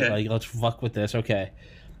 Like, let's fuck with this. Okay.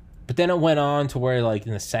 But then it went on to where like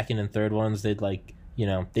in the second and third ones, they'd like, you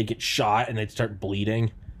know, they'd get shot and they'd start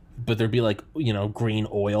bleeding. But there'd be like, you know, green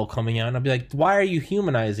oil coming out. And I'd be like, why are you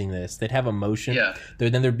humanizing this? They'd have emotion. Yeah.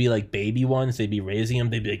 Then there'd be like baby ones. They'd be raising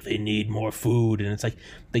them. They'd be like, they need more food. And it's like,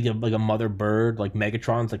 they get like a mother bird, like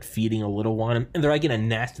Megatron's like feeding a little one. And they're like in a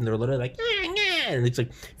nest and they're literally like, nah, nah. And it's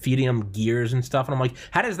like feeding them gears and stuff. And I'm like,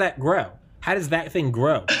 how does that grow? How does that thing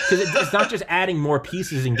grow? Because it's not just adding more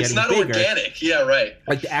pieces and getting bigger. It's not organic. Yeah, right.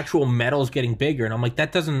 Like the actual metal's getting bigger. And I'm like,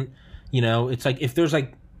 that doesn't, you know, it's like if there's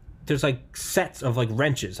like sets of like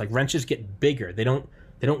wrenches get bigger. They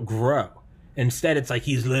don't grow. Instead, it's like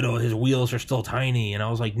he's little, his wheels are still tiny. And I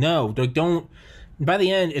was like, no, don't. By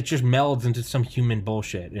the end, it just melds into some human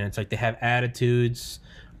bullshit. And it's like they have attitudes.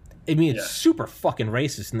 I mean, it's super fucking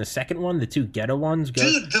racist. In the second one, the two ghetto ones go.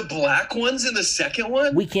 Dude, the black ones in the second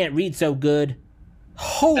one? We can't read so good.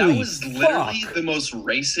 Holy fuck. That was literally the most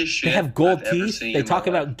racist shit. They have gold teeth. They talk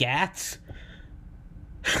about gats.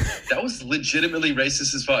 That was legitimately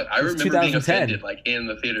racist as fuck. I remember being offended, like in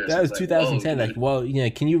the theaters. That was 2010. Like, well, you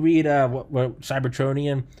know, can you read what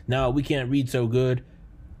Cybertronian? No, we can't read so good.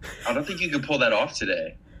 I don't think you can pull that off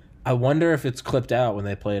today. I wonder if it's clipped out when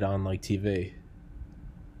they play it on like TV.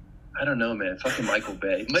 I don't know, man. Fucking Michael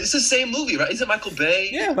Bay. It's the same movie, right? Is it Michael Bay?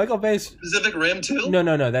 Yeah, Michael Bay's Pacific Rim too.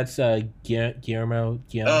 No. That's Guillermo.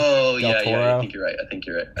 Oh del Toro. Yeah. I think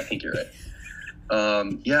you're right.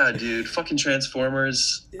 Yeah, dude, fucking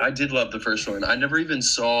Transformers. I did love the first one. I never even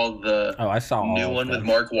saw the new one with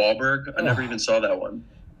Mark Wahlberg. I never even saw that one.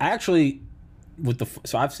 I actually,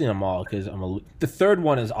 so I've seen them all because the third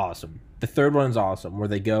one is awesome. The third one is awesome, where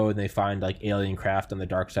they go and they find like alien craft on the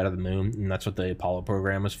dark side of the moon, and that's what the Apollo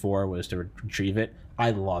program was for, was to retrieve it.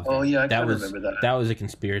 I loved it. Oh yeah, I remember that. That was a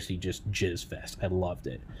conspiracy, just jizz fest. I loved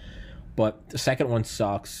it. But the second one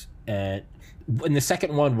sucks, and in the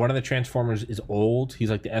second one of the Transformers is old.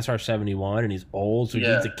 He's like the SR-71, and he's old, so he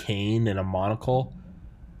needs a cane and a monocle.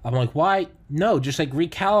 I'm like, why? No, just like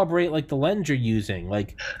recalibrate like the lens you're using.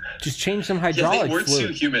 Like, just change some hydraulic they weren't fluid.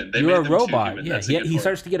 Too human. You're a robot. Yeah, he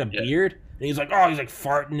starts to get a beard, and he's like, oh, he's like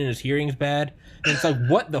farting, and his hearing's bad. And it's like,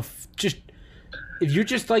 what the? If you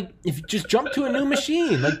just jump to a new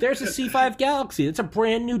machine, like there's a C5 Galaxy. It's a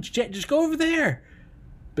brand new jet. Just go over there.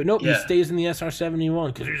 But nope, he stays in the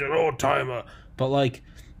SR-71 because he's an old timer. But like,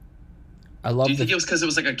 I love. Do you think it was because it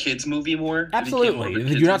was like a kids movie more?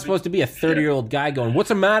 Absolutely. You're not supposed to be a 30-year-old guy going, "What's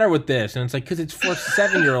the matter with this?" And it's like, because it's for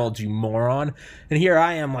 7-year-olds, you moron. And here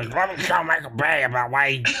I am, like, let me tell Michael Bay about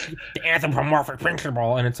why the anthropomorphic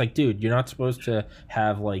principle. And it's like, dude, you're not supposed to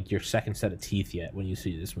have like your second set of teeth yet when you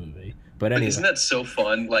see this movie. But anyway. Isn't that so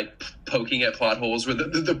fun? Like poking at plot holes where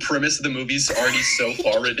the premise of the movie's already so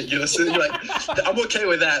far ridiculous. And you're like, I'm okay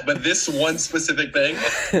with that, but this one specific thing,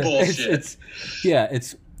 bullshit.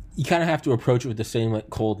 It's you kind of have to approach it with the same like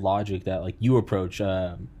cold logic that like you approach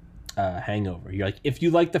Hangover. You're like, if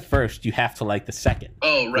you like the first, you have to like the second.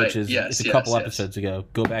 Oh right, which is it's a couple episodes ago.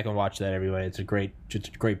 Go back and watch that, everybody. It's a great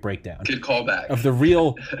breakdown. Good callback of the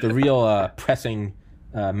real pressing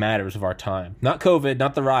matters of our time. Not COVID,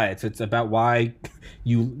 not the riots. It's about why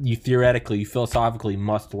you theoretically, you philosophically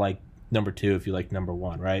must like number 2 if you like number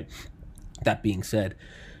 1, right? That being said,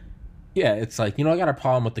 Yeah, it's like, I got a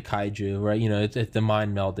problem with the kaiju, right? It's the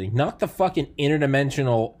mind melding, not the fucking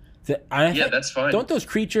interdimensional. That's fine. Don't those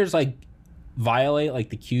creatures like violate like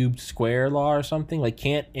the cubed square law or something? Like,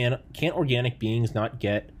 can't organic beings not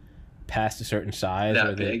get past a certain size?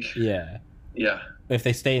 That big? Yeah. Yeah. If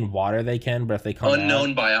they stay in water, they can, but if they come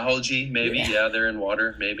unknown biology, maybe. Yeah, they're in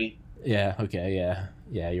water, maybe. Yeah. Okay. Yeah.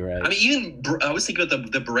 Yeah, you're right. I mean, even I was thinking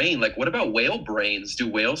about the brain. Like, what about whale brains? Do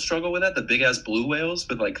whales struggle with that? The big ass blue whales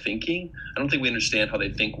with like thinking? I don't think we understand how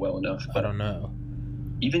they think well enough. I don't know.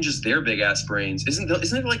 Even just their big ass brains. Isn't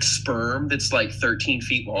it like sperm that's like 13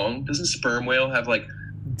 feet long? Doesn't sperm whale have like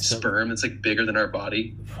sperm that's like bigger than our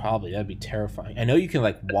body? Probably. That'd be terrifying. I know you can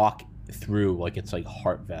like walk through like it's like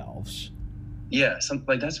heart valves. Yeah, something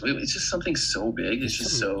like that's. It's just something so big. It's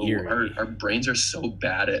just so our brains are so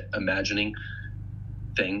bad at imagining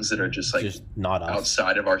things that are just like just not us.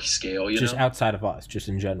 Outside of our scale. Just outside of us, just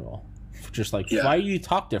in general. Just like, why do you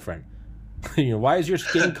talk different? Why is your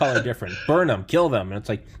skin color different? Burn them, kill them, and it's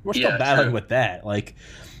like we're still battling with that. Like,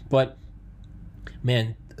 but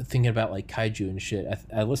man, thinking about like kaiju and shit.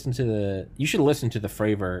 I listened to you should listen to the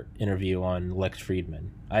Fravor interview on Lex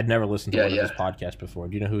Friedman. I'd never listened to one of his podcasts before.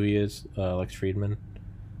 Do you know who he is, Lex Friedman?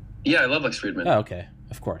 Yeah, I love Lex Friedman. Oh, okay.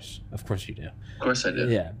 Of course you do. Of course I do.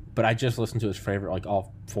 Yeah, but I just listened to his Fravor, like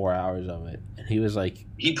all 4 hours of it, and he was like,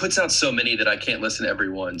 he puts out so many that I can't listen to every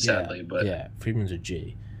one, sadly. But Friedman's a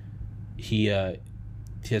G. He has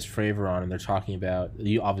Fravor on, and they're talking about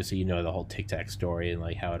obviously the whole Tic Tac story and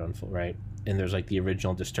like how it unfolded, right? And there's like the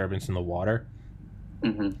original disturbance in the water.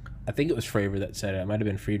 Mm-hmm. I think it was Fravor that said it. It might have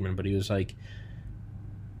been Friedman, but he was like,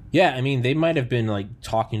 yeah, I mean, they might have been like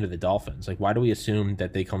talking to the dolphins. Like, why do we assume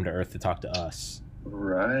that they come to Earth to talk to us?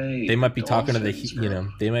 Right. They might be talking to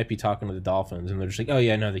they might be talking to the dolphins, and they're just like, oh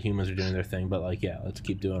yeah, no, the humans are doing their thing, but like, yeah, let's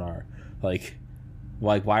keep doing our like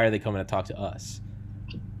why are they coming to talk to us?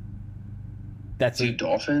 That's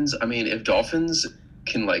dolphins. I mean, if dolphins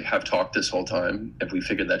can like have talked this whole time, if we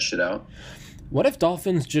figured that shit out. What if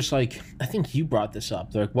dolphins just like, I think you brought this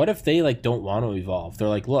up. They're like, what if they like don't want to evolve? They're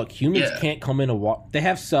like, look, humans can't come in a they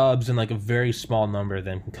have subs and like a very small number of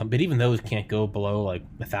them can come, but even those can't go below like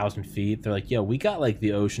 1,000 feet. They're like, yo, we got like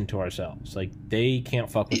the ocean to ourselves. Like they can't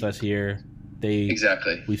fuck with us here.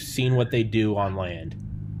 Exactly. We've seen what they do on land.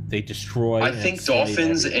 They destroy. I think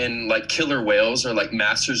dolphins and like killer whales are like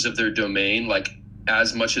masters of their domain, like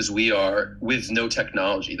as much as we are with no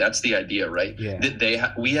technology. That's the idea, right? Yeah.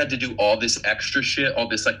 That we had to do all this extra shit, all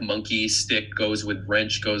this like monkey stick goes with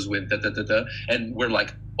wrench goes with and we're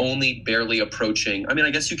like only barely approaching. I mean,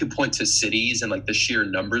 I guess you could point to cities and like the sheer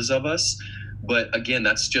numbers of us, but again,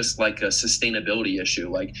 that's just like a sustainability issue.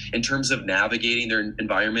 Like in terms of navigating their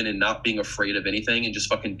environment and not being afraid of anything and just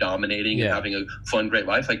fucking dominating and having a fun, great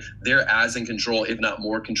life. Like they're as in control, if not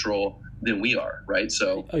more control than we are, right?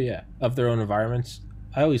 So of their own environments.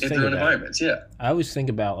 I always think I always think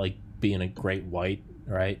about like being a great white,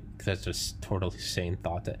 right? Because that's just totally sane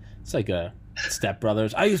thought. That it's like a Step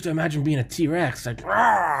Brothers. I used to imagine being a T-Rex, like.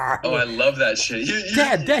 Rawr! Oh, I love that shit.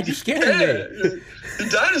 Dad, you're scaring me. The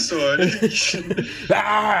dinosaur.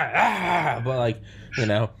 But like,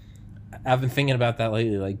 I've been thinking about that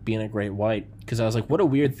lately, like being a great white, because I was like, what a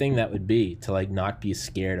weird thing that would be to like not be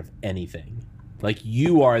scared of anything. Like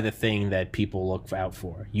you are the thing that people look out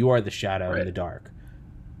for. You are the shadow in the dark.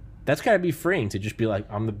 That's gotta be freeing to just be like,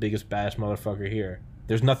 I'm the biggest baddest motherfucker here.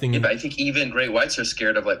 There's nothing. But I think even great whites are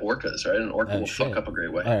scared of like orcas, right? An orca will fuck up a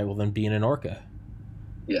great white. All right, well then being an orca.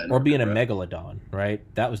 Yeah. Or being a megalodon, right?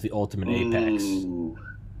 That was the ultimate apex.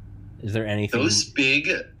 Is there anything? Those big,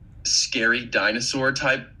 scary dinosaur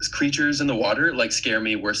type creatures in the water like scare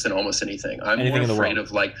me worse than almost anything. I'm more afraid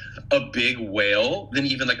of like a big whale than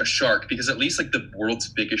even like a shark, because at least like the world's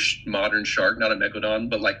biggest modern shark, not a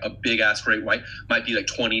megalodon, but like a big ass great white might be like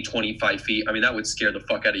 20, 25 feet. I mean, that would scare the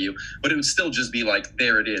fuck out of you, but it would still just be like,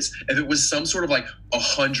 there it is. If it was some sort of like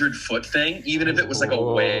 100-foot thing, even if it was like a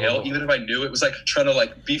whale, even if I knew it was like trying to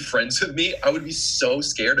like be friends with me, I would be so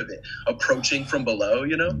scared of it approaching from below,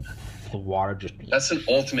 The water that's an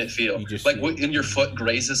ultimate feel. Like when your foot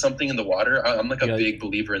grazes something in the water, I'm like a big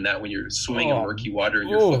believer in that. When you're swimming in murky water and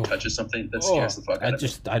your foot touches something, that scares the fuck out of me.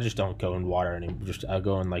 I just don't go in water anymore. I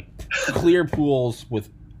go in like clear pools with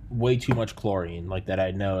way too much chlorine, like that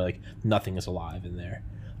I know like nothing is alive in there.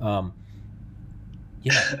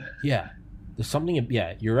 Yeah. There's something.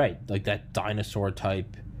 Yeah, you're right. Like that dinosaur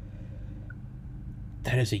type.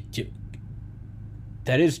 That is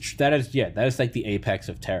like the apex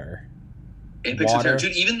of terror. Apex of terror.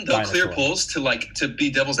 Dude, even though clear pools, to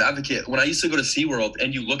be devil's advocate, when I used to go to SeaWorld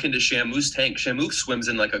and you look into Shamu's tank, Shamu swims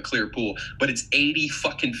in like a clear pool, but it's 80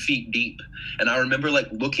 fucking feet deep. And I remember like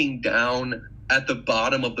looking down at the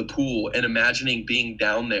bottom of the pool and imagining being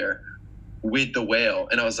down there with the whale,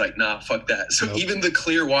 and I was like, nah, fuck that. So even the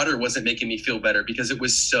clear water wasn't making me feel better, because it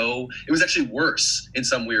was actually worse in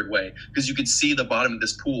some weird way, because you could see the bottom of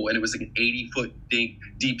this pool, and it was like an 80-foot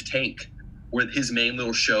deep tank where his main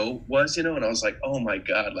little show was, and I was like, oh my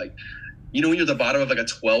God, like, when you're at the bottom of like a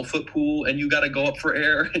 12-foot pool and you got to go up for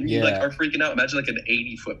air and you like are freaking out. Imagine like an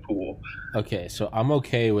 80-foot pool. Okay, so I'm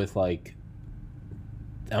okay with the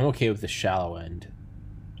shallow end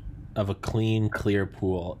of a clean, clear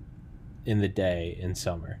pool in the day in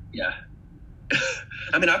summer. Yeah.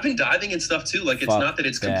 I mean, I've been diving and stuff too. Like, it's not that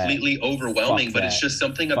it's completely overwhelming, but it's just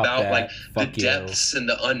something about like the depths and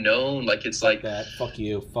the unknown. Like, it's like that. Fuck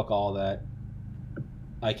you. Fuck all that.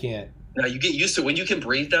 I can't. Now you get used to it. When you can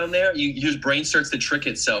breathe down there, your brain starts to trick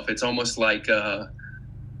itself. It's almost like I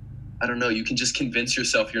don't know. You can just convince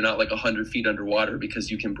yourself you're not like 100 feet underwater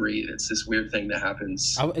because you can breathe. It's this weird thing that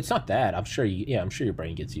happens. It's not that. I'm sure your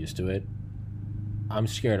brain gets used to it. I'm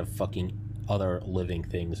scared of fucking other living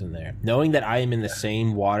things in there. Knowing that I am in the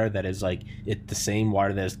same water that is like the same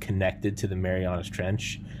water that is connected to the Marianas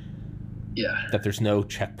Trench. Yeah. That there's no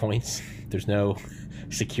checkpoints. There's no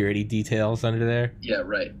security details under there. Yeah,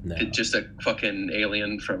 right. No. Just a fucking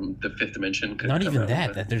alien from the fifth dimension. Not even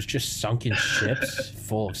that there's just sunken ships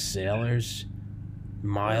full of sailors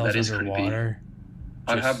miles underwater.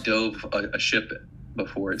 I have dove a ship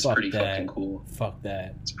before. It's pretty fucking cool. Fuck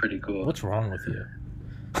that. It's pretty cool. What's wrong with you?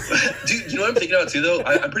 Dude, you know what I'm thinking about too, though?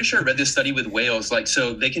 I'm pretty sure I read this study with whales. Like,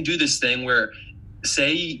 so they can do this thing where,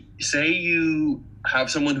 say you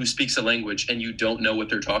have someone who speaks a language and you don't know what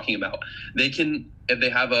they're talking about. They can, if they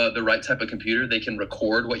have the right type of computer, they can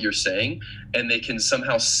record what you're saying, and they can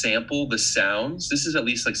somehow sample the sounds. This is at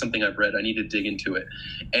least like something I've read. I need to dig into it.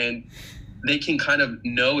 And they can kind of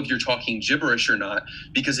know if you're talking gibberish or not,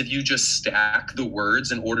 because if you just stack the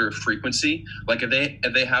words in order of frequency, like if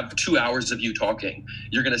they have 2 hours of you talking,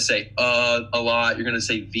 you're going to say a lot, you're going to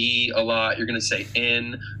say v a lot, you're going to say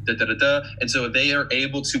in, da da da da. And so if they are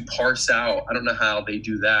able to parse out, I don't know how they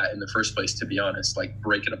do that in the first place, to be honest, like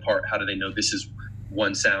break it apart. How do they know this is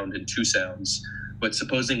one sound and two sounds? But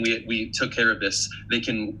supposing we took care of this, they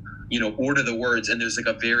can, order the words, and there's like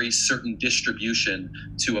a very certain distribution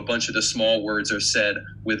to a bunch of the small words are said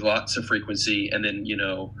with lots of frequency, and then,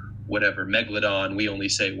 whatever, megalodon, we only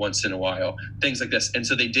say once in a while, things like this. And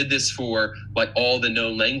so they did this for like all the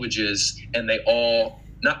known languages, and they all,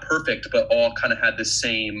 not perfect, but all kind of had the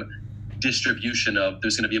same distribution of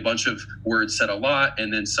there's going to be a bunch of words said a lot,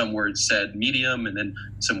 and then some words said medium, and then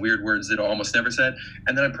some weird words that are almost never said.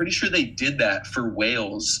 And then I'm pretty sure they did that for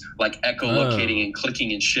whales, like echolocating and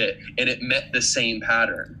clicking and shit, and it met the same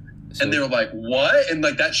pattern. So, and they were like, what? And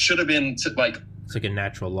like that should have been like, it's like a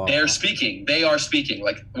natural law. They are speaking.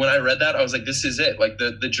 Like when I read that, I was like, this is it. Like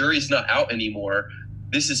the jury's not out anymore.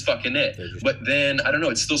 This is fucking it. But then, I don't know,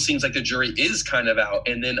 it still seems like the jury is kind of out.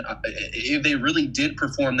 And then if they really did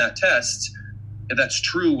perform that test, if that's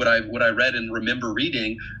true, what I read and remember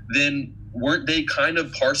reading, then weren't they kind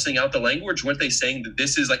of parsing out the language? Weren't they saying that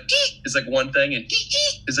this is like, is like one thing and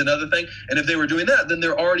is another thing? And if they were doing that, then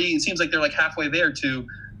it seems like they're like halfway there to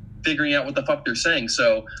figuring out what the fuck they're saying.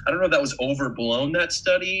 So I don't know if that was overblown, that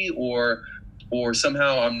study, or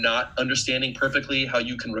somehow I'm not understanding perfectly how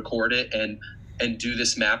you can record it and do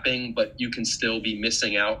this mapping, but you can still be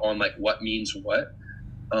missing out on like what means what.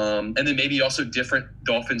 And then maybe also different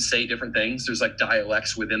dolphins say different things. There's like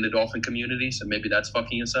dialects within the dolphin community, so maybe that's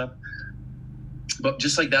fucking us up. But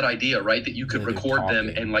just like that idea, right, that you could record them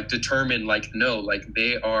and like determine like, no, like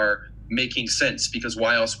they are making sense, because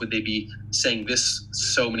why else would they be saying this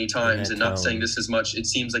so many times and not saying this as much? It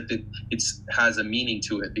seems like that it has a meaning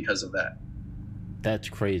to it because of that. That's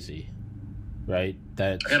crazy. Right?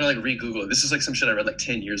 I gotta like re-Google it. This is like some shit I read like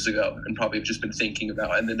 10 years ago and probably have just been thinking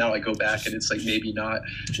about, and then now I go back and it's like maybe not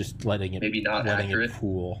accurate.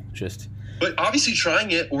 Pool. But obviously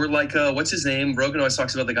trying it, or like what's his name? Rogan always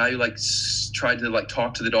talks about the guy who like tried to like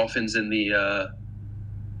talk to the dolphins in the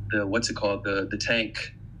what's it called? The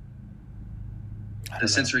tank. The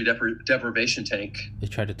sensory deprivation tank. They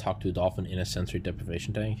tried to talk to a dolphin in a sensory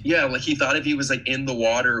deprivation tank? Yeah, like he thought if he was like in the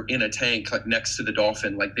water in a tank, like next to the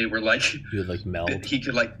dolphin, like they were like... He would like meld. He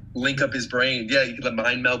could like link up his brain. Yeah, he could like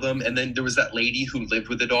mind meld them. And then there was that lady who lived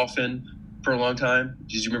with the dolphin for a long time.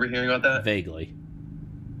 Did you remember hearing about that? Vaguely.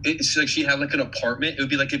 It's like she had like an apartment. It would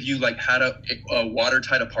be like if you like had a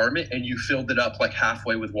watertight apartment and you filled it up like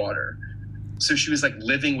halfway with water. So she was like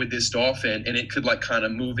living with this dolphin, and it could like kind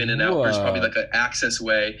of move in and out. There's probably like an access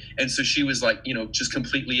way. And so she was like, you know, just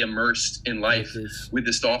completely immersed in life with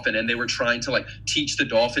this dolphin. And they were trying to like teach the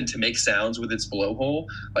dolphin to make sounds with its blowhole,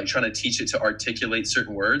 like trying to teach it to articulate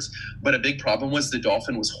certain words. But a big problem was the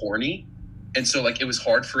dolphin was horny. And so like it was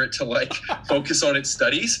hard for it to like focus on its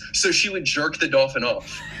studies. So she would jerk the dolphin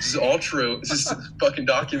off. This is all true. This is fucking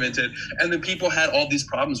documented. And then people had all these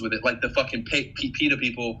problems with it. Like the fucking PETA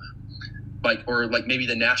people, like, or like maybe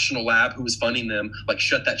the national lab who was funding them, like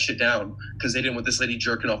shut that shit down because they didn't want this lady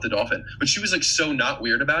jerking off the dolphin. But she was like so not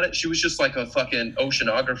weird about it. She was just like a fucking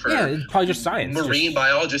oceanographer. Yeah, it's probably just science. Marine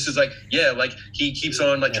biologist is like, yeah, like he keeps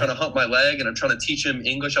on like trying to hump my leg and I'm trying to teach him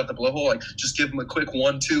English out the blowhole. Like just give him a quick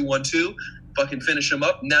 1, 2, 1, 2, fucking finish him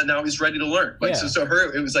up. Now he's ready to learn. Like so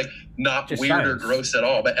her, it was like not just weird science. Or gross at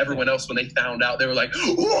all. But everyone else, when they found out, they were like,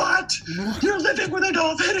 what? You're living with a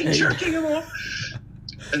dolphin and jerking him off?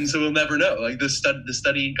 And so we'll never know. Like the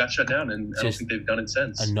study got shut down, and I don't think they've done it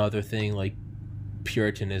since. Another thing, like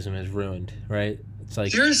Puritanism has ruined, right? It's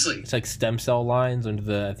like seriously, it's like stem cell lines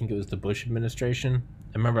under I think it was the Bush administration.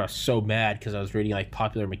 I remember I was so mad because I was reading like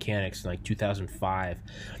Popular Mechanics in like 2005,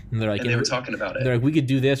 and they're like, and they were talking about it. They're like, we could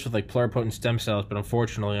do this with like pluripotent stem cells, but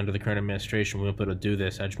unfortunately, under the current administration, we won't be able to do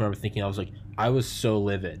this. I just remember thinking, I was so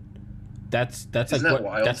livid. That's Isn't like that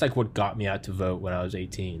wild? That's like what got me out to vote when I was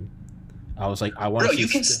 18. I was like, I want. Bro, you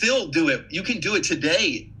can still do it. You can do it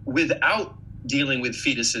today without dealing with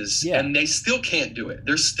fetuses, and they still can't do it.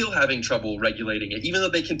 They're still having trouble regulating it, even though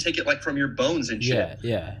they can take it like from your bones and shit.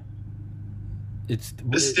 Yeah.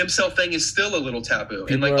 The stem cell thing is still a little taboo,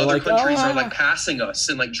 and like other countries are like passing us,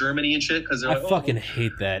 and like Germany and shit, because they're like, fucking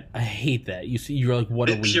hate that. I hate that. You see, you're like, what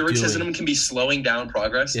are we doing? Puritanism can be slowing down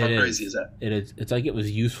progress. How crazy is that? It is. It's like it was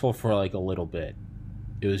useful for like a little bit.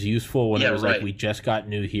 It was useful when it was like, we just got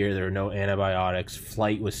new here. There were no antibiotics.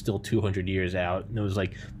 Flight was still 200 years out. And it was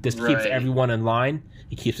like, this keeps everyone in line.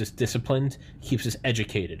 It keeps us disciplined. It keeps us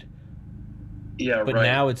educated. Yeah, but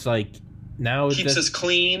now it's like, it keeps us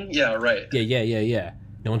clean. Yeah, right. Yeah.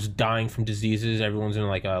 No one's dying from diseases. Everyone's in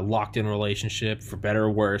like a locked-in relationship, for better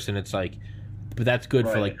or worse. And it's like, but that's good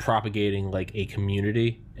for like propagating like a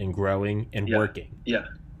community and growing and working. Yeah.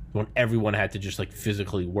 When everyone had to just like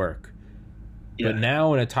physically work. But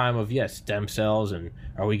now in a time of, stem cells, and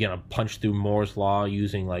are we going to punch through Moore's Law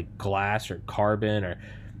using, like, glass or carbon? Or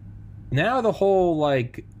now the whole,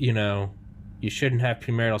 like, you shouldn't have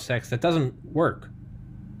premarital sex, that doesn't work.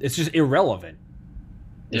 It's just irrelevant.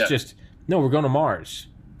 It's just, no, we're going to Mars.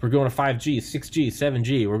 We're going to 5G, 6G,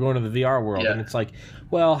 7G. We're going to the VR world. And it's like,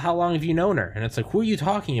 well, how long have you known her? And it's like, who are you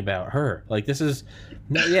talking about? Her. Like, this is...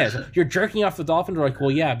 No, so you're jerking off the dolphin. We're like,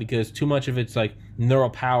 well, yeah, because too much of it's like neural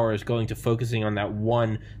power is going to focusing on that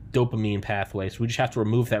one dopamine pathway. So we just have to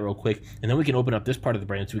remove that real quick, and then we can open up this part of the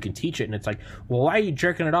brain so we can teach it. And it's like, well, why are you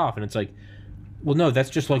jerking it off? And it's like, well, no, that's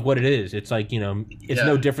just like what it is. It's like, it's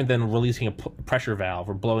no different than releasing a pressure valve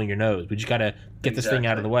or blowing your nose. We just got to get this thing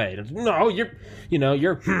out of the way. And it's, no, you're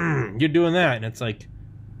doing that. And it's like,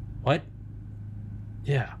 what?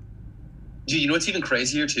 Yeah. Dude, you know what's even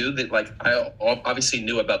crazier too? That like I obviously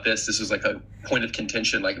knew about this. This was like a point of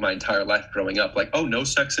contention like my entire life growing up. Like, oh, no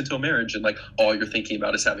sex until marriage, and like all you're thinking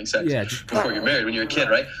about is having sex before you're married when you're a kid,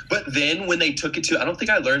 right? But then when they took it to, I don't think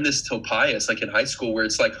I learned this till Pius, like in high school, where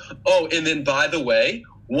it's like, oh, and then by the way,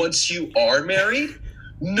 once you are married,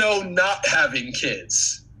 no, not having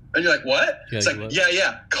kids, and you're like, what? It's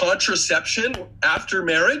like, contraception after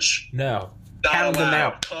marriage, no. Not allowed.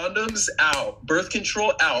 Out. Condoms out. Birth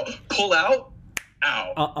control out. Pull out.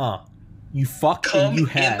 You fuck Come and you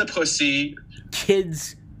have in the pussy.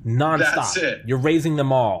 Kids nonstop. That's it. You're raising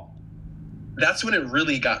them all. That's when it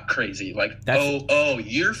really got crazy. Like,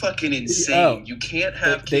 you're fucking insane. You can't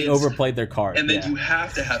have kids. They overplayed their card. And then you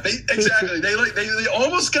have to have. Exactly. They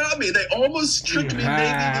almost got me. They almost tricked me.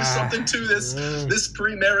 Maybe there's something to this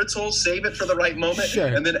premarital. Save it for the right moment. Sure.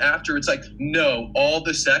 And then after, it's like, no, all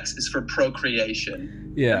the sex is for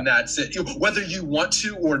procreation. Yeah. And that's it. Whether you want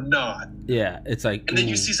to or not. Yeah. It's like. And then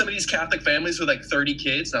you see some of these Catholic families with like 30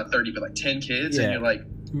 kids, not 30, but like 10 kids. And you're like,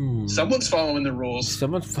 someone's following the rules.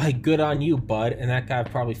 Someone's like, good on you, bud. And that guy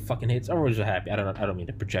probably fucking hates. Everyone's happy. I don't mean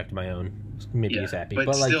to project my own. Maybe he's happy,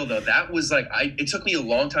 but still, like, though, that was like it took me a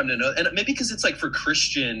long time to know, and maybe because it's like for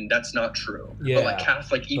Christian, that's not true. Yeah, but like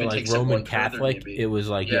Catholic even like takes Roman it one Catholic, further, it was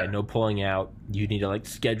like no pulling out. You need to like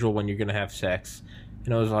schedule when you're gonna have sex.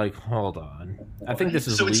 And I was like, hold on. I think this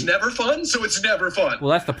is so it's never fun. So it's never fun. Well,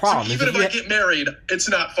 that's the problem. So even if I get married, it's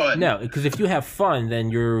not fun. No, because if you have fun, then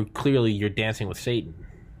you're dancing with Satan.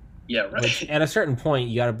 Yeah, right. Which, at a certain point,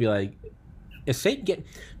 you got to be like, is Satan get...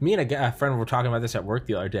 Me and a friend were talking about this at work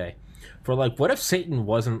the other day. for like, what if Satan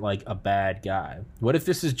wasn't like a bad guy? What if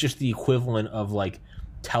this is just the equivalent of like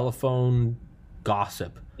telephone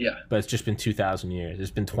gossip? Yeah. But it's just been 2,000 years. It's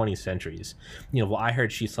been 20 centuries. You know, well, I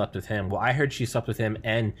heard she slept with him. Well, I heard she slept with him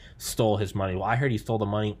and stole his money. Well, I heard he stole the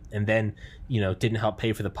money and then, you know, didn't help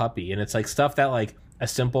pay for the puppy. And it's like stuff that like a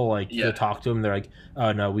simple, like, you'll talk to him. They're like,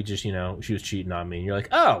 oh, no, we just, you know, she was cheating on me. And you're like,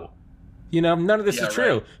 oh, you know, none of this is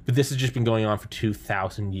true. Right. But this has just been going on for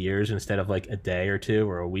 2,000 years instead of like a day or two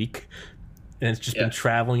or a week. And it's just been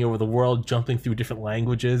traveling over the world, jumping through different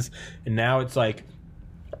languages. And now it's like,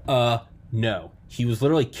 no. He was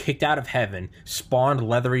literally kicked out of heaven, spawned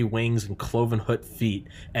leathery wings and cloven hoof feet,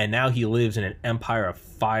 and now he lives in an empire of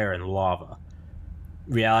fire and lava.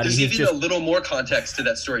 Reality. There's even a little more context to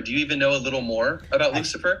that story. Do you even know a little more about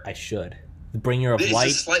Lucifer? I should. The bringer of light.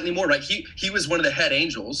 Just slightly more, right? He was one of the head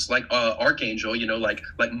angels, like archangel, you know, like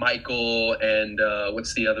Michael and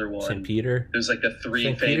what's the other one? St. Peter. There's like the three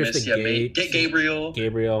St. famous. Gabriel.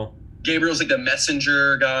 Gabriel's like the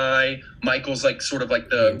messenger guy. Michael's like sort of like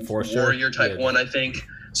the warrior type one, I think.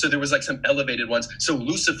 So there was like some elevated ones. So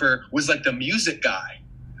Lucifer was like the music guy.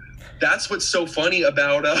 That's what's so funny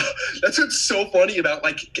about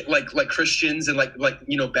like Christians and like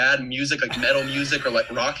you know, bad music, like metal music or like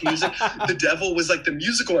rock music. The devil was like the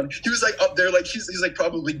musical one. He was like up there, like he's like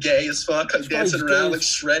probably gay as fuck, like dancing around, like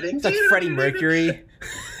shredding. It's like Freddie Mercury.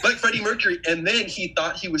 Like Freddie Mercury, and then he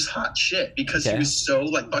thought he was hot shit because he was so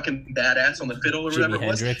like fucking badass on the fiddle or whatever it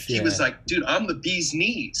was. Hendrix, he was like, dude, I'm the bee's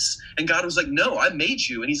knees. And God was like, no, I made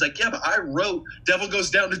you. And he's like, yeah, but I wrote Devil Goes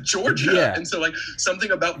Down to Georgia. Yeah. And so like something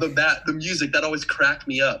about the music that always cracked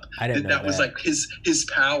me up. I didn't know that was like his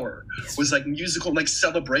power was like musical, like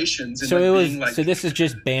celebrations. And so like it was. Being, like, so this is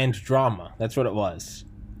just band drama. That's what it was.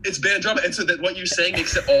 It's band drama, and so that what you're saying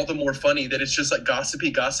makes it all the more funny that it's just like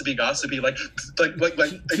gossipy, like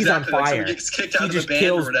he's on fire. Like someone gets kicked out of the band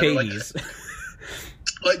or whatever.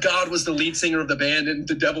 Like God was the lead singer of the band, and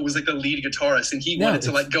the devil was like the lead guitarist, and he wanted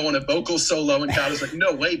to like go on a vocal solo, and God was like,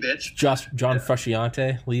 "No way, bitch." John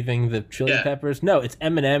Frusciante leaving the Chili Peppers. No, it's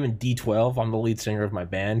Eminem and D12. I'm the lead singer of my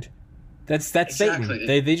band. That's exactly.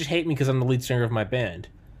 Satan. They just hate me because I'm the lead singer of my band.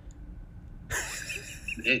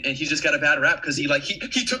 And he just got a bad rap because he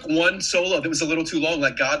took one solo that was a little too long.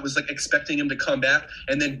 Like God was like expecting him to come back,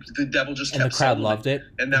 and then the devil just kept. And the crowd loved it.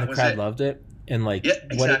 And that was it. The crowd loved it. And like,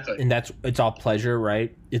 exactly. And it's all pleasure,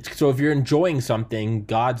 right? It's so if you're enjoying something,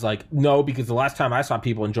 God's like, no, because the last time I saw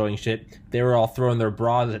people enjoying shit, they were all throwing their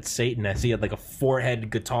bras at Satan as he had like a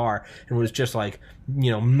four-headed guitar and was just like,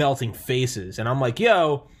 you know, melting faces. And I'm like,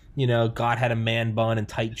 yo, you know, God had a man bun and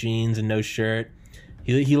tight jeans and no shirt.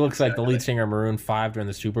 He looks like the lead singer of Maroon 5 during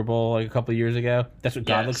the Super Bowl like a couple of years ago. That's what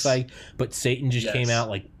God looks like. But Satan just came out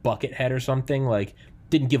like Buckethead or something. Like,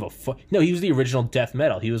 didn't give a fuck. No, he was the original death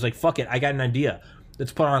metal. He was like, fuck it, I got an idea.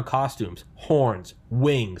 Let's put on costumes, horns,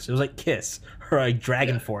 wings. It was like Kiss or like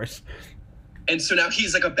Dragon Force. And so now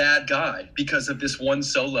he's like a bad guy because of this one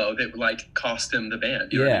solo that like cost him the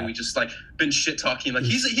band. You know what I mean? We just like been shit talking. Like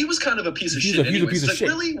he was kind of a piece of shit. He's a piece of shit.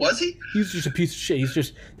 Really? Was he? He's just a piece of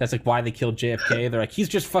shit. That's like why they killed JFK. They're like, he's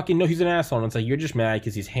just fucking he's an asshole. And it's like, you're just mad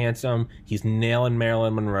because he's handsome. He's nailing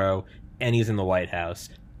Marilyn Monroe, and he's in the White House,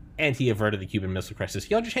 and he averted the Cuban Missile Crisis.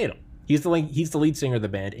 Y'all just hate him. He's the lead singer of the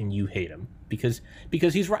band, and you hate him because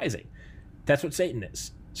he's rising. That's what Satan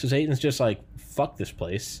is. So Satan's just like, fuck this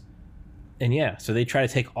place. And yeah, so they try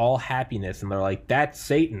to take all happiness, and they're like, that's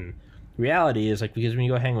Satan. Reality is like, because when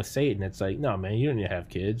you go hang with Satan, it's like, no, man, you don't need to have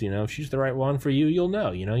kids. You know, if she's the right one for you, you'll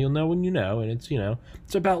know. You know, you'll know when you know, and it's, you know,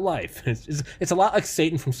 it's about life. It's a lot like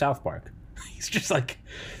Satan from South Park. He's just like,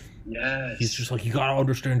 he's just like, you gotta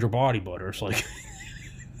understand your body, butter. It's like,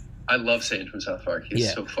 I love Satan from South Park.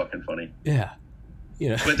 He's so fucking funny. Yeah. You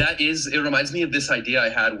know. But it reminds me of this idea I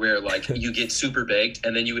had where like you get super baked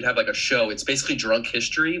and then you would have like a show. It's basically drunk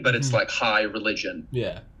history, but it's like high religion.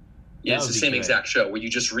 Yeah. Yeah, it's the same exact show where you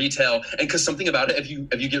just retell, and because something about it, if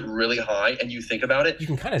you get really high and you think about it, you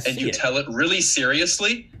can kind of see and you it. Tell it really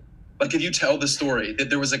seriously, like if you tell the story that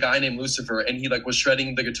there was a guy named Lucifer and he like was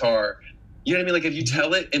shredding the guitar, you know what I mean? Like if you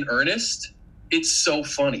tell it in earnest, it's so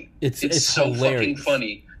funny. It's so hilarious. Fucking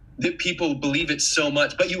funny. That people believe it so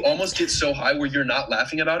much, but you almost get so high where you're not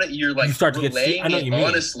laughing about it. You're like you start relaying it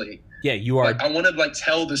honestly. Yeah, you are. Like, I want to like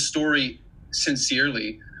tell the story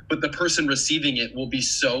sincerely, but the person receiving it will be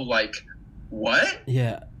so like, what?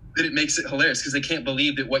 Yeah. That it makes it hilarious because they can't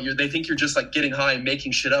believe that they think you're just like getting high and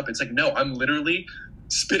making shit up. It's like, no, I'm literally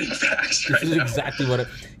spitting facts right now. This is exactly what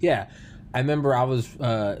yeah. I remember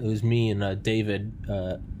it was me and David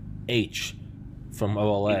H from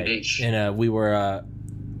OLA. H. And we were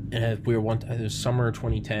it was summer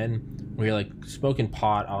 2010 We were like smoking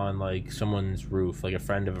pot on like someone's roof, like a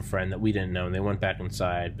friend of a friend that we didn't know, and they went back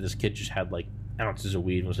inside. But this kid just had like ounces of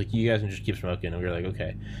weed and was like, "You guys can just keep smoking." And we were like,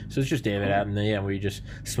 "Okay." So it's just David out, and then we were just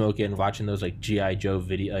smoking, watching those like GI Joe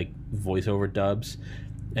video, like voiceover dubs.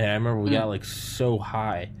 And I remember we got like so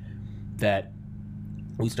high that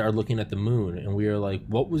we started looking at the moon, and we were like,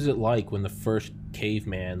 "What was it like when the first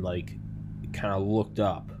caveman like kind of looked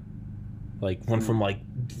up, like went from like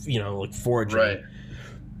like foraging." Right.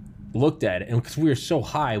 Looked at it, and because we were so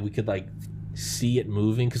high, we could like see it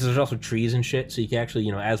moving. Because there's also trees and shit, so you could actually,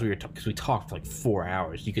 as we were because we talked for like 4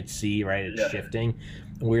 hours, you could see it's shifting,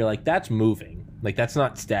 and we were like, "That's moving. Like that's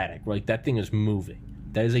not static. We're like that thing is moving.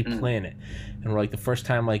 That is a planet." And we're like, the first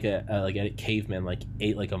time like a caveman like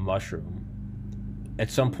ate like a mushroom. At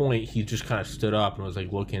some point, he just kind of stood up and was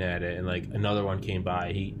like looking at it, and like another one came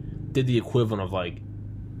by. He did the equivalent of like,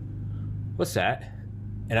 "What's that?"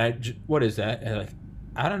 And what is that? And like,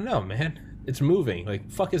 I don't know, man. It's moving.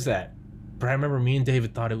 Like, fuck is that? But I remember me and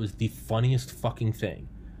David thought it was the funniest fucking thing.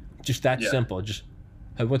 Just that simple. Just,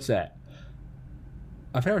 hey, what's that?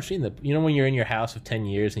 I've never seen that. When you're in your house of 10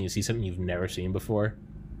 years and you see something you've never seen before?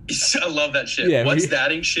 I love that shit. Yeah, what's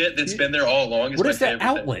thatting shit that's been there all along? What is that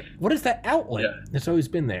outlet? What is that outlet? Yeah. It's always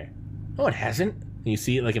been there. No, it hasn't. And you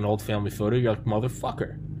see it like an old family photo, you're like,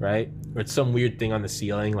 motherfucker, right? Or it's some weird thing on the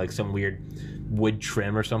ceiling, like some weird wood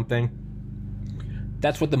trim or something.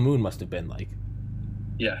 That's what the moon must have been like.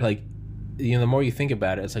 Yeah. Like, the more you think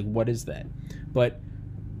about it, it's like, what is that? But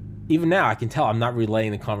even now, I can tell I'm not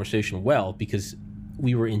relaying the conversation well because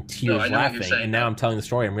we were in tears laughing, and now I'm telling the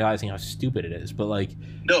story. I'm realizing how stupid it is. But like,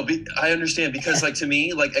 no, I understand because like to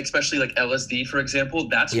me, like especially like LSD, for example,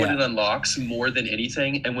 that's what it unlocks more than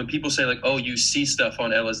anything. And when people say like, "Oh, you see stuff on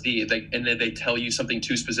LSD," and then they tell you something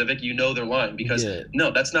too specific, they're lying because no,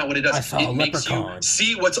 that's not what it does. It makes you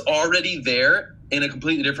see what's already there in a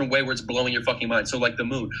completely different way where it's blowing your fucking mind. So like the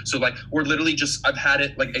moon. So like we're literally I've had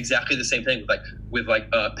it like exactly the same thing with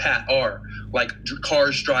Pat R, like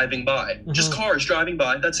cars driving by, just cars driving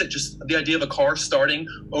by. That's it. Just the idea of a car starting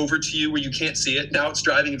over to you where you can't see it. Now it's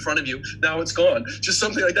driving in front of you. Now it's gone. Just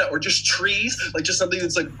something like that. Or just trees, like just something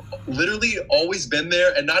that's like literally always been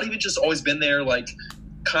there, and not even just always been there, like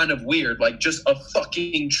kind of weird, like just a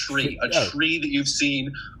fucking tree, tree that you've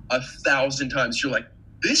seen 1,000 times. You're like,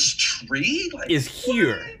 this tree is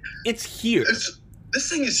here. What? It's here. This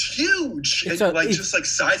thing is huge. And you're like just like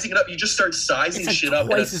sizing it up. You just start sizing shit up.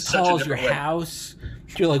 It's twice as tall as your house.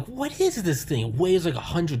 You're like, what is this thing? It weighs like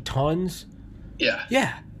 100 tons. Yeah.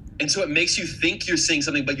 Yeah. And so it makes you think you're seeing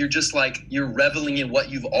something, but you're just like, you're reveling in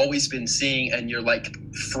what you've always been seeing, and you're like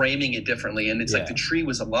framing it differently. And it's like the tree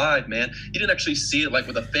was alive, man. You didn't actually see it like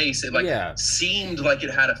with a face. It like seemed like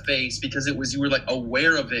it had a face because you were like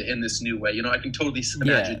aware of it in this new way. I can totally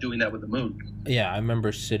imagine doing that with the moon. Yeah, I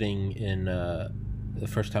remember sitting in the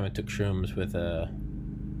first time I took shrooms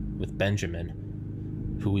with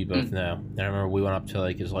Benjamin, who we both know. And I remember we went up to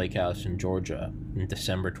like his lake house in Georgia in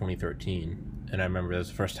December 2013. And I remember that was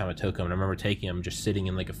the first time I took him. And I remember taking him just sitting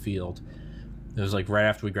in like a field. It was like right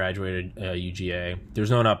after we graduated UGA. There was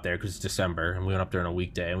no one up there because it's December. And we went up there on a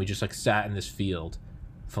weekday. And we just like sat in this field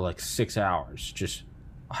for like 6 hours. Just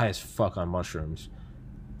high as fuck on mushrooms.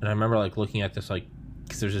 And I remember like looking at this like,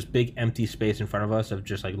 because there's this big empty space in front of us of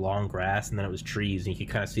just like long grass. And then it was trees. And you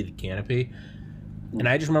could kind of see the canopy. And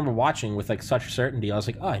I just remember watching with like such certainty. I was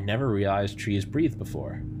like, oh, I never realized trees breathe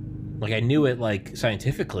before. Like I knew it like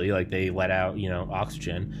scientifically, like they let out,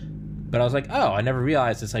 oxygen. But I was like, oh, I never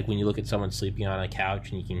realized it's like when you look at someone sleeping on a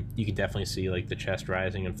couch and you can definitely see like the chest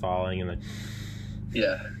rising and falling and then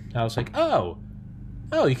I was like, oh,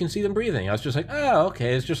 you can see them breathing. I was just like, oh,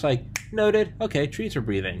 okay. It's just like noted. Okay, trees are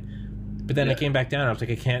breathing. But then I came back down. I was like,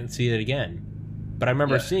 I can't see it again. But I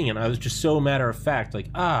remember seeing it. And I was just so matter of fact, like,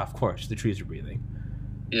 of course, the trees are breathing.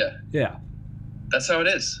 Yeah. Yeah. That's how it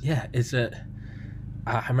is. Yeah,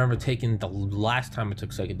 I remember taking the last time I took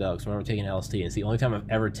psychedelics. I remember taking LSD. And it's the only time I've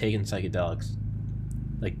ever taken psychedelics,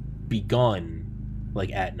 like begun,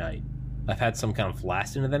 like at night. I've had some kind of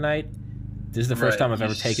last into the night. This is the first time I've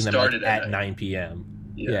ever taken them like, at 9 p.m.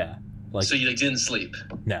 Yeah. Like, so you didn't sleep?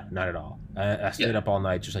 No, not at all. I stayed up all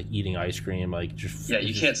night just like eating ice cream, like just. Yeah,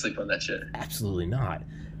 you can't sleep on that shit. Absolutely not.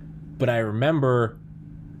 But I remember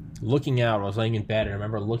looking out. I was laying in bed, and I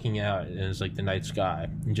remember looking out, and it was like the night sky,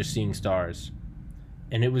 and just seeing stars.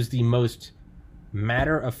 And it was the most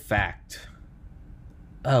matter of fact,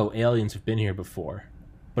 oh, aliens have been here before.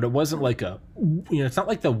 But it wasn't like it's not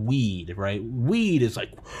like the weed, right? Weed is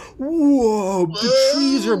like, whoa, the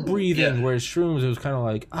trees are breathing. Yeah. Whereas shrooms, it was kind of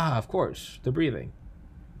like, of course, they're breathing.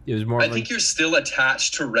 It was more. I think you're still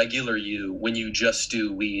attached to regular you when you just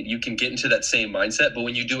do weed. You can get into that same mindset, but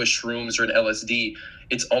when you do a shrooms or an LSD,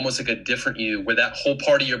 it's almost like a different you, where that whole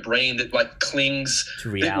part of your brain that like clings to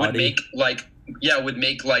reality would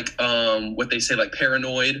make what they say, like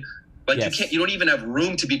paranoid. Like you don't even have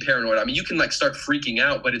room to be paranoid. I mean, you can like start freaking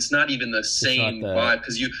out, but it's not even the same vibe,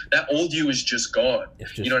 because that old you is just gone.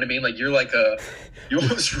 You know what I mean? Like you're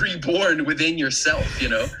almost reborn within yourself. You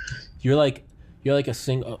know, you're like a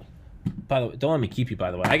single. By the way, don't let me keep you.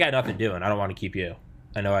 By the way, I got nothing doing. I don't want to keep you.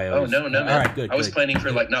 I know I always... Oh, no, man. All right, good. I was planning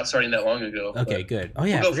for, like, not starting that long ago. Okay, good. Oh,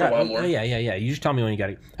 yeah. We'll go for a while more. Oh, yeah. You just tell me when you got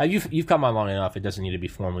to... You've come on long enough. It doesn't need to be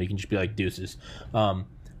formal. You can just be like, deuces. But,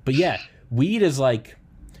 yeah, weed is, like...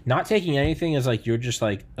 Not taking anything is, like, you're just,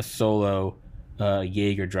 like, a solo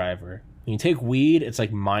Jaeger driver. When you take weed, it's,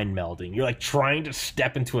 like, mind melding. You're, like, trying to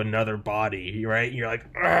step into another body, right? You're like,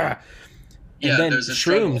 ugh. And then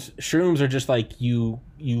shrooms are just, like, you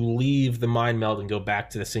leave the mind meld and go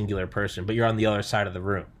back to the singular person, but you're on the other side of the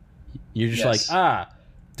room. You're just like,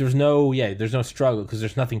 there's no struggle, because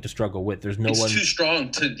there's nothing to struggle with. There's no one. It's too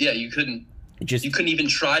strong to, you couldn't even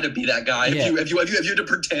try to be that guy. Yeah. If you had to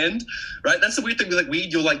pretend, right? That's the weird thing with like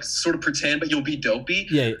weed. You'll like sort of pretend, but you'll be dopey.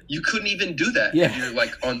 Yeah. You couldn't even do that. Yeah. If you're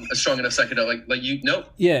like on a strong enough psychedelic, nope.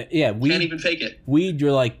 Yeah. Weed, can't even fake it. Weed,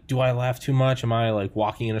 you're like, do I laugh too much? Am I like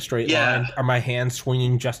walking in a straight line? Are my hands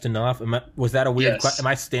swinging just enough? Was that a weird question? Am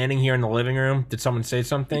I standing here in the living room? Did someone say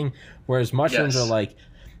something? Whereas mushrooms are like,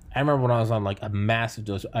 I remember when I was on like a massive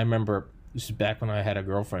dose. I remember this is back when I had a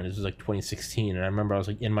girlfriend. This was like 2016, and I remember I was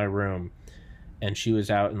like in my room, and she was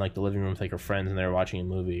out in like the living room with like her friends, and they were watching a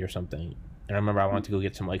movie or something. And I remember I wanted to go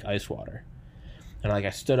get some like ice water, and like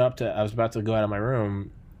I was about to go out of my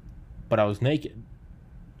room, but I was naked,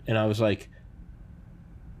 and I was like,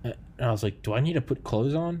 do I need to put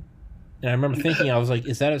clothes on? And I remember thinking, I was like,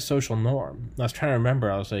 is that a social norm? And I was trying to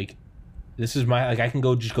remember. I was like, this is my, like, I can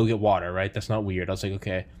just go get water, right? That's not weird. I was like,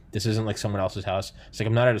 okay, this isn't like someone else's house. It's like,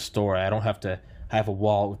 I'm not at a store. I don't have to have a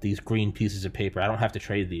wall with these green pieces of paper. I don't have to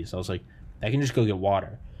trade these. I was like, I can just go get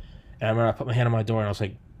water. And I remember I put my hand on my door, and I was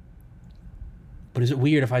like, but is it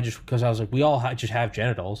weird if I just, because I was like, we all just have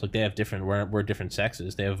genitals. Like, they have different, we're different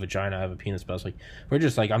sexes. They have a vagina, I have a penis. But I was like, we're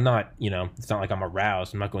just like, I'm not, it's not like I'm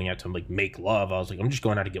aroused. I'm not going out to like make love. I was like, I'm just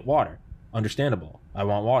going out to get water. Understandable. I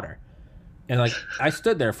want water. And like, I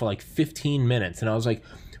stood there for like 15 minutes, and I was like,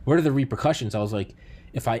 what are the repercussions? I was like,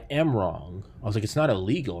 if I am wrong, I was like, it's not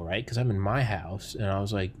illegal, right? Because I'm in my house. And I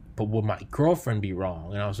was like, but will my girlfriend be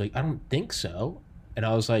wrong? And I was like, I don't think so. And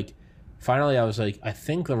I was like, finally, I was like, I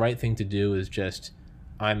think the right thing to do is just,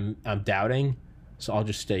 I'm doubting, so I'll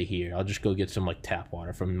just stay here. I'll just go get some like tap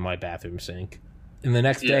water from my bathroom sink. And the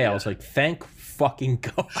next day, I was like, thank fucking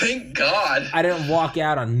God. Thank God. I didn't walk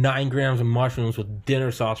out on 9 grams of mushrooms with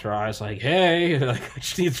dinner sauce for eyes. Like, hey, like, I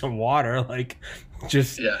just need some water. Like,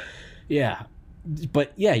 just, yeah.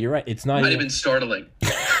 But yeah, you're right. It's not. Might have been startling.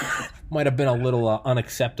 Might have been a little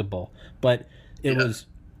unacceptable, but it was.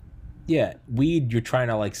 Yeah, weed. You're trying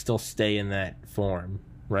to like still stay in that form,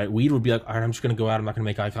 right? Weed would be like, all right, I'm just gonna go out. I'm not gonna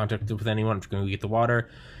make eye contact with anyone. I'm just gonna go get the water.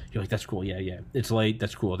 You're like, that's cool. Yeah. It's late.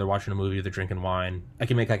 That's cool. They're watching a movie. They're drinking wine. I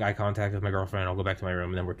can make like eye contact with my girlfriend. I'll go back to my room,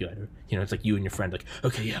 and then we're good. It's like you and your friend. Like,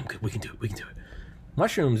 okay, yeah, I'm good. We can do it.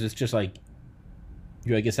 Mushrooms. It's just like,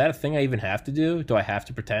 you're like, is that a thing I even have to do? Do I have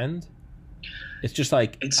to pretend? It's just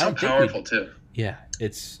like, it's so powerful too. Yeah,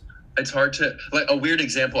 it's hard to, like, a weird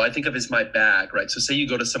example I think of is my bag, right? So say you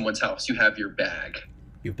go to someone's house, you have your bag.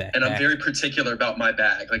 And I'm very particular about my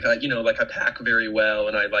bag. Like, I pack very well,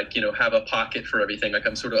 and I like, have a pocket for everything. Like,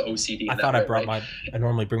 I'm sort of OCD. I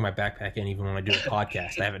normally bring my backpack in even when I do a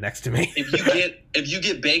podcast. I have it next to me. If you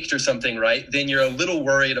get baked or something, right, then you're a little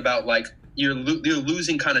worried about like, you're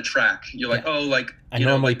losing kind of track. You're like, oh, like, I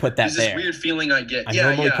normally put that there. This weird feeling I get. I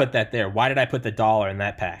normally put that there. Why did I put the dollar in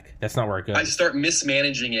that pack? That's not where it goes. I start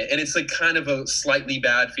mismanaging it, and it's like kind of a slightly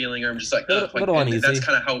bad feeling, or I'm just like, little uneasy. That's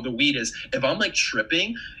kind of how the weed is. If I'm like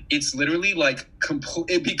tripping, it's literally like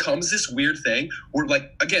it becomes this weird thing where,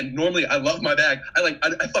 like, again, normally I love my bag.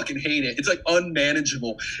 I fucking hate it. It's like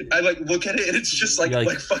unmanageable. I like look at it, and it's just like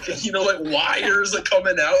fucking like wires like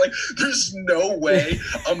coming out. Like, there's no way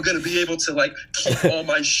I'm gonna be able to like keep all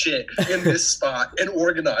my shit in this spot and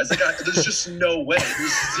organize. Like, there's just no way.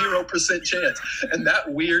 There's 0% chance. And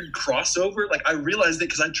that weird crossover, like, I realized it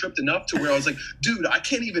because I tripped enough to where I was like, dude, I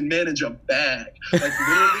can't even manage a bag. Like,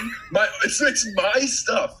 literally, it's my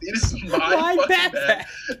stuff. It is my fucking bag.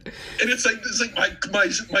 And it's like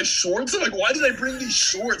my shorts. I'm like, why did I bring these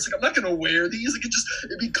shorts? Like, I'm not gonna wear these. Like,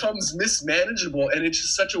 it becomes mismanageable, and it's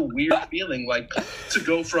just such a weird feeling, like, to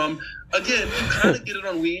go from again, you kind of get it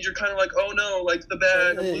on weed. You're kind of like, oh no, like the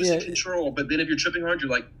bag, I'm losing control. But then if you're tripping hard, you're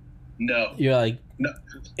like, no. You're like, no.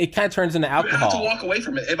 It kind of turns into alcohol. You have to walk away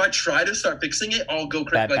from it. If I try to start fixing it, I'll go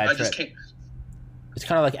crazy. Like I just can't. It's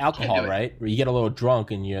kind of like alcohol, right? Where you get a little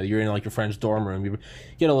drunk and you're in like your friend's dorm room. You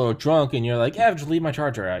get a little drunk and you're like, yeah, just leave my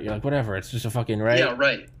charger out. You're like, whatever. It's just a fucking right. Yeah,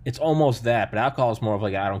 right. It's almost that, but alcohol is more of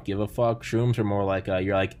like I don't give a fuck. Shrooms are more like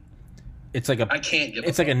you're like, it's like a I can't give.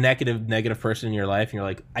 It's like a negative person in your life, and you're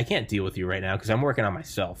like, I can't deal with you right now because I'm working on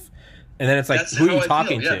myself. And then it's like, who are you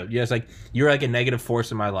talking to? Yeah, it's like you're like a negative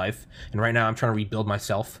force in my life, and right now I'm trying to rebuild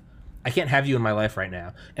myself. I can't have you in my life right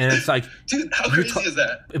now. And it's like, dude, how crazy is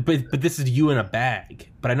that? But this is you in a bag.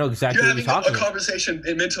 But I know exactly what you're talking about. You're having a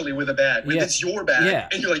conversation mentally with a bag. But it's your bag.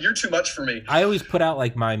 And you're like, you're too much for me. I always put out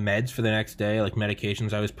like my meds for the next day, like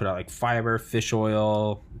medications. I always put out like fiber, fish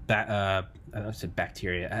oil, I said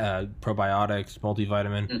bacteria, probiotics,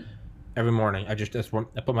 multivitamin. Every morning, I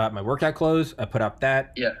put out my workout clothes. I put out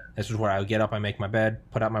that. Yeah. This is where I would get up. I make my bed,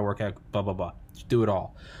 put out my workout, blah, blah, blah. Just do it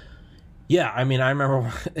all. Yeah, I mean, I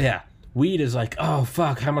remember, weed is like, oh,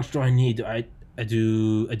 fuck, how much do I need? I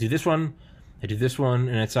do this one, I do this one,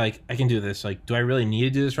 and it's like, I can do this. Like, do I really need to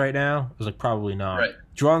do this right now? I was like, probably not. Right.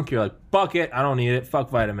 Drunk, you're like, fuck it, I don't need it. Fuck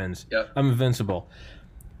vitamins. Yep. I'm invincible.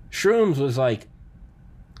 Shrooms was like,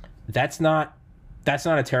 that's not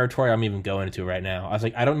a territory I'm even going into right now. I was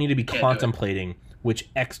like, I don't need to be contemplating which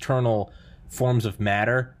external forms of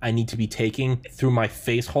matter I need to be taking through my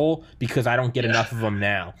face hole because I don't get enough of them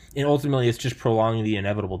now. And ultimately, it's just prolonging the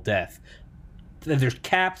inevitable death. There's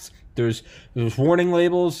caps. There's warning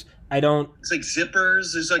labels. It's like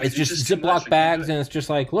zippers. It's just Ziploc bags, and it's just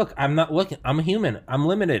like, look, I'm not looking. I'm a human. I'm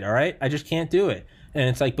limited. All right, I just can't do it. And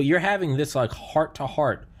it's like, but you're having this like heart to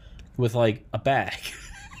heart with like a bag.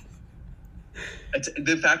 It's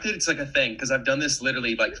the fact that it's like a thing, because I've done this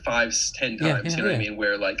literally like 5-10 times, you know what I mean?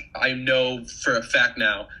 Where like I know for a fact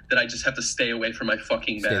now that I just have to stay away from my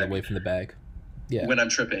fucking bag. Stay away from the bag. Yeah. When I'm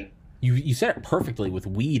tripping. You said it perfectly with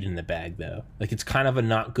weed in the bag though. Like it's kind of a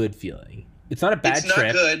not good feeling. It's not a bad trip. It's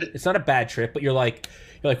not good. It's not a bad trip, but you're like,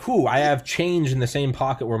 whew, I have change in the same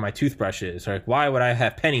pocket where my toothbrush is. Or like, why would I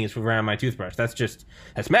have pennies around my toothbrush?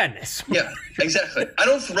 That's madness. Yeah, exactly. I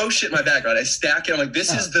don't throw shit in my bag, right? I stack it. I'm like,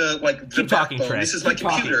 this is the backbone. Trey. This is my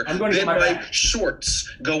computer. Then my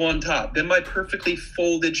shorts go on top. Then my perfectly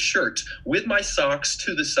folded shirt with my socks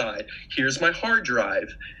to the side. Here's my hard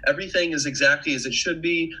drive. Everything is exactly as it should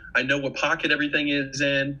be. I know what pocket everything is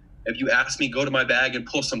in. If you ask me, go to my bag and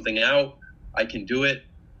pull something out, I can do it.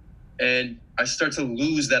 And I start to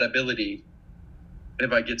lose that ability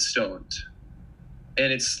if I get stoned.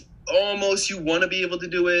 And it's almost, you want to be able to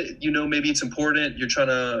do it. You know, maybe it's important. You're trying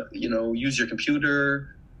to, use your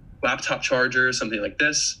computer, laptop charger, something like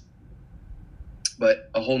this. But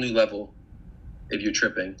a whole new level if you're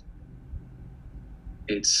tripping.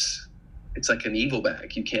 It's like an evil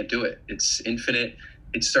bag. You can't do it. It's infinite.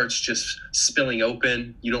 It starts just spilling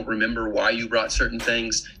open. You don't remember why you brought certain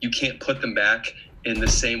things. You can't put them back in the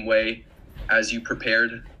same way as you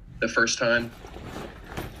prepared the first time.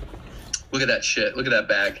 Look at that shit. Look at that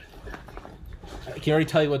bag. I can already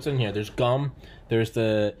tell you what's in here. There's gum.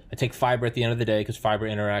 I take fiber at the end of the day because fiber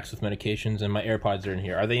interacts with medications, and my AirPods are in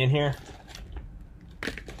here. Are they in here?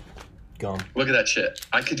 Gum. Look at that shit.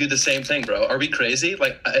 I could do the same thing, bro. Are we crazy?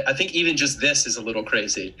 Like, I think even just this is a little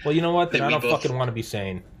crazy. Well, you know what? Then I don't fucking want to be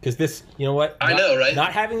sane. Because this, you know what? I know, right?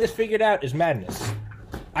 Not having this figured out is madness.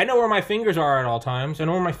 I know where my fingers are at all times. I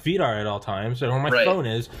know where my feet are at all times. I know where my phone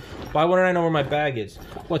is. Why wouldn't I know where my bag is?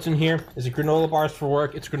 What's in here? Is it granola bars for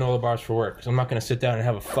work? It's granola bars for work. Because I'm not going to sit down and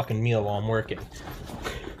have a fucking meal while I'm working.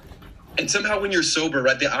 And somehow when you're sober,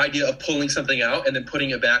 right, the idea of pulling something out and then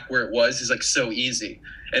putting it back where it was is like so easy.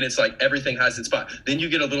 And it's like everything has its spot. Then you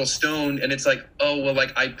get a little stoned and it's like, oh, well,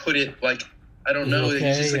 like I put it like, I don't know.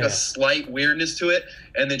 It's just like a slight weirdness to it.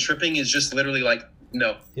 And then tripping is just literally like,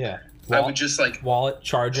 no. Yeah. I would just like wallet,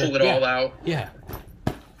 charger, pull it all out. Yeah.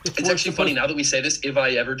 It's actually funny now that we say this. If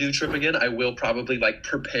I ever do trip again, I will probably like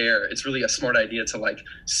prepare. It's really a smart idea to like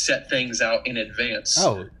set things out in advance.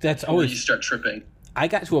 Oh, that's always you start tripping. I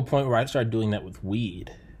got to a point where I started doing that with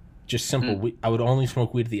weed. Just simple weed. I would only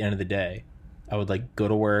smoke weed at the end of the day. I would like go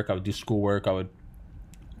to work. I would do schoolwork. I would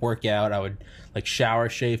work out. I would like shower,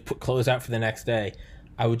 shave, put clothes out for the next day.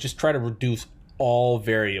 I would just try to reduce all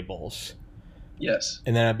variables. Yes.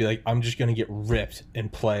 And then I'd be like, I'm just going to get ripped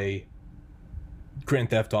and play Grand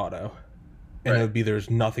Theft Auto. And it would be, there's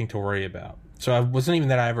nothing to worry about. So it wasn't even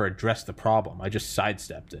that I ever addressed the problem. I just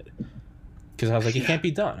sidestepped it. Because I was like, it can't be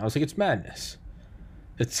done. I was like, it's madness.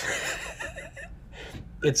 It's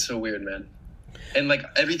so weird, man. And like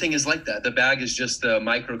everything is like that. The bag is just the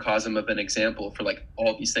microcosm of an example for like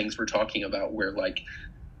all these things we're talking about, where like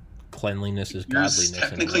cleanliness is godliness.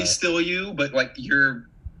 Technically still you, but like your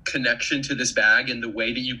connection to this bag and the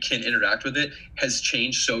way that you can interact with it has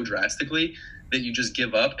changed so drastically that you just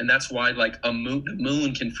give up. And that's why like the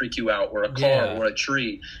moon can freak you out, or a car or a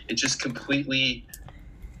tree. It just completely.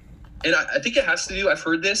 And I think it has to do, I've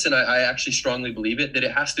heard this, and I actually strongly believe it, that it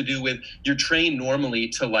has to do with you're trained normally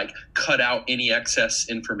to like cut out any excess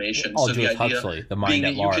information. So the idea Huxley, the mind being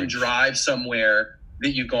at that large. You can drive somewhere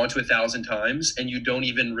that you've gone to 1,000 times and you don't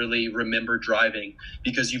even really remember driving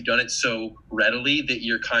because you've done it so readily that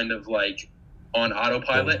you're kind of like on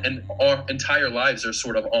autopilot. And our entire lives are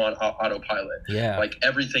sort of on autopilot. Yeah. Like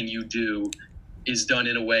everything you do is done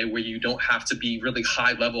in a way where you don't have to be really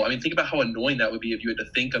high level. I mean, think about how annoying that would be if you had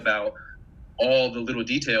to think about all the little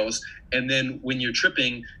details. And then when you're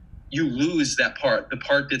tripping, you lose that part. The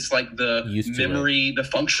part that's like the memory, the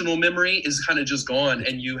functional memory is kind of just gone.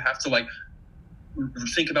 And you have to like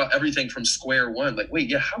think about everything from square one. Like,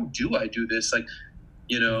 wait, how do I do this? Like,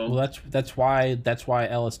 you know. Well, that's why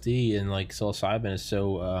LSD and like psilocybin is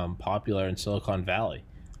so popular in Silicon Valley.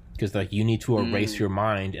 Because like you need to erase your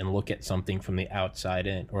mind and look at something from the outside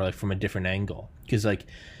in, or like from a different angle. Because like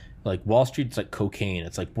Wall Street's like cocaine.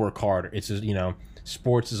 It's like work harder. It's just, you know,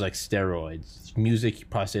 sports is like steroids. Music, you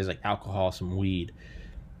probably say, is like alcohol, some weed.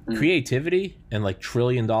 Creativity and like $1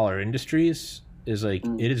 trillion industries is like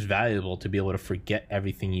it is valuable to be able to forget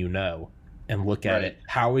everything you know and look at it.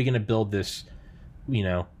 How are we going to build this, you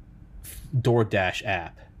know, DoorDash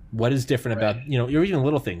app? What is different about, you know, or even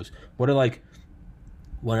little things? What are like.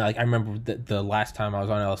 When like I remember the last time I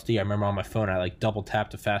was on LSD, I remember on my phone I like double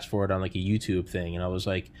tapped to fast forward on like a YouTube thing, and I was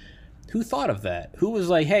like, "Who thought of that? Who was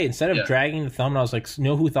like, hey, instead of dragging the thumb?" And I was like, "You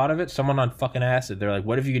know who thought of it? Someone on fucking acid." They're like,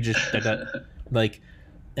 "What if you could just like?"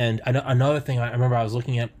 And another thing I remember I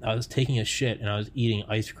was taking a shit and I was eating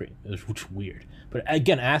ice cream. It was weird, but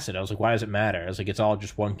again, acid. I was like, "Why does it matter?" I was like, "It's all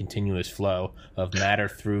just one continuous flow of matter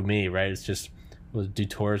through me, right? It's just." Was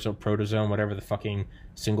deuterazone, protozoan, whatever the fucking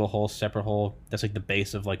single hole, separate hole. That's like the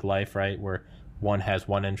base of like life, right? Where one has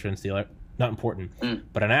one entrance, the other not important.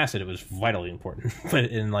 But on acid, it was vitally important.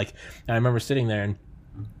 But in like, I remember sitting there and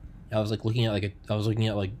I was like looking at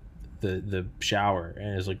the shower,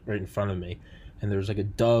 and it was like right in front of me, and there was like a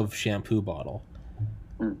Dove shampoo bottle,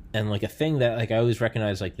 and like a thing that like I always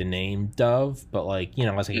recognize like the name Dove, but like, you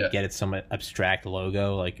know, I was like, get it, some abstract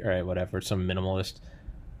logo, like all right, whatever, some minimalist.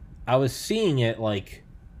 I was seeing it like,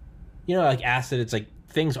 you know, like acid, it's like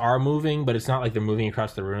things are moving, but it's not like they're moving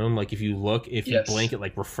across the room. Like if you blink, it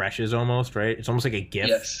like refreshes almost, right? It's almost like a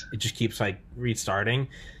GIF. It just keeps like restarting.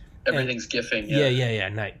 Everything's GIFing. Yeah.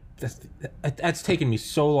 Nice. That's taken me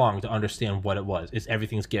so long to understand what it was. It's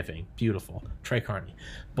everything's GIFing. Beautiful. Trey Carney.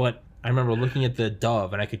 But I remember looking at the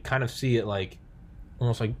Dove and I could kind of see it like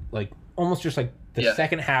almost just like the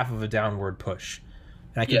second half of a downward push.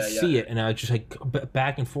 And I could see it, and I was just like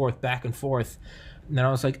back and forth. And then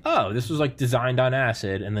I was like, oh, this was like designed on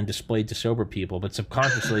acid and then displayed to sober people. But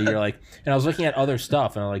subconsciously, you're like, and I was looking at other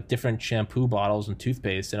stuff and like different shampoo bottles and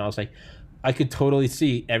toothpaste, and I was like, I could totally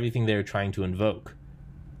see everything they were trying to invoke.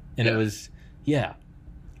 And it was,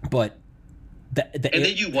 but and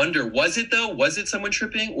then you wonder, was it someone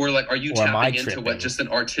tripping, or like are you tapping into what just an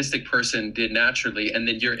artistic person did naturally, and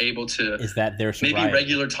then you're able to, is that their sobriety? Maybe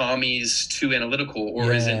regular Tommy's too analytical,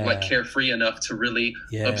 or is it like carefree enough to really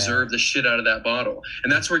observe the shit out of that bottle?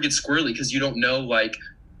 And that's where it gets squirrely, because you don't know, like,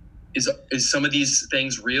 is some of these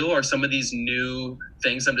things real? Are some of these new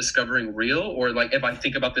things I'm discovering real? Or like, if I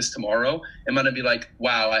think about this tomorrow, am I gonna be like,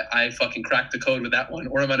 wow, I fucking cracked the code with that one?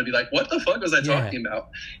 Or am I gonna be like, what the fuck was I talking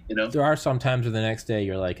about? You know, there are some times where the next day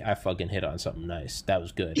you're like, I fucking hit on something nice. That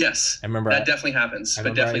was good. Yes, I remember that definitely happens,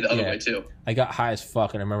 but definitely the other way too. I got high as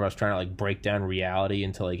fuck, and I remember I was trying to like break down reality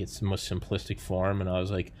into like its most simplistic form, and I was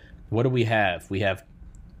like, what do we have? We have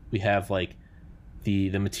like the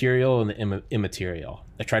material and the immaterial.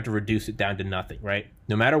 I tried to reduce it down to nothing, right?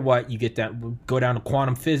 No matter what, you go down to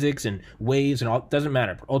quantum physics and waves and all, it doesn't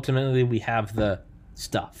matter. But ultimately, we have the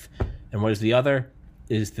stuff. And what is the other?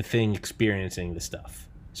 Is the thing experiencing the stuff.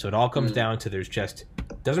 So it all comes down to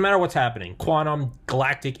doesn't matter what's happening. Quantum,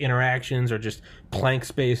 galactic interactions, or just Planck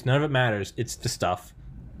space, none of it matters. It's the stuff.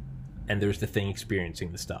 And there's the thing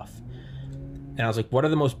experiencing the stuff. And I was like, what are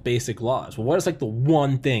the most basic laws? Well, what is like the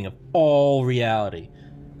one thing of all reality?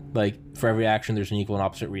 Like, for every action, there's an equal and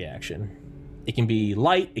opposite reaction. It can be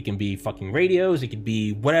light, it can be fucking radios, it could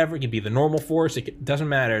be whatever, it could be the normal force, doesn't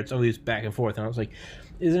matter, it's always back and forth. And I was like,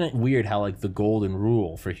 isn't it weird how like the golden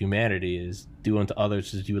rule for humanity is do unto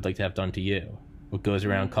others as you would like to have done to you? What goes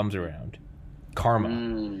around comes around. karma.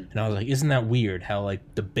 And I was like, isn't that weird how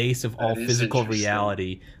like the base of all physical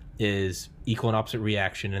reality is equal and opposite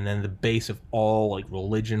reaction, and then the base of all like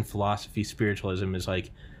religion, philosophy, spiritualism is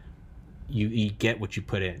like you get what you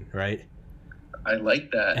put in, right? I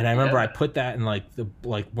like that. And I remember I put that in like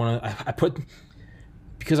I put,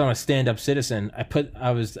 because I'm a stand-up citizen,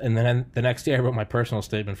 and then the next day I wrote my personal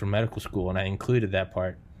statement for medical school, and I included that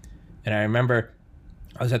part. And I remember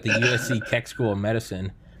I was at the USC Keck School of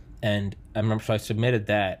Medicine, and so I submitted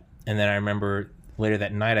that, and then I remember later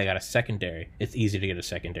that night I got a secondary. It's easy to get a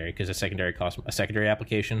secondary because a secondary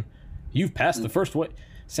application. You've passed the first way.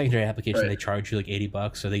 Secondary application, they charge you like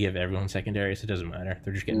 $80, so they give everyone secondary, so it doesn't matter.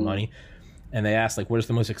 They're just getting money. And they asked, like, what is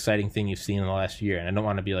the most exciting thing you've seen in the last year? And I don't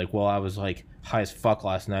want to be like, well, I was like high as fuck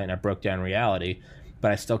last night and I broke down reality,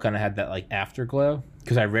 but I still kind of had that like afterglow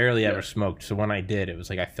because I rarely ever smoked. So when I did, it was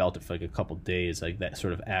like I felt it for like a couple days, like that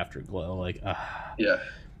sort of afterglow, like yeah.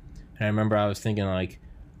 And I remember I was thinking like,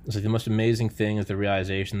 it's like the most amazing thing is the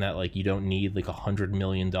realization that like you don't need like $100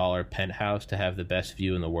 million penthouse to have the best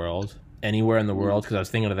view in the world, anywhere in the world. Because I was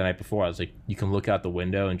thinking of the night before, I was like, you can look out the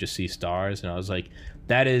window and just see stars, and I was like,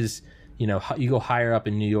 that is. You know, you go higher up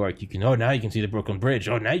in New York, you can, now you can see the Brooklyn Bridge.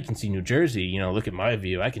 Oh, now you can see New Jersey. You know, look at my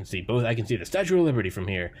view. I can see both. I can see the Statue of Liberty from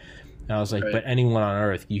here. And I was like, but anyone on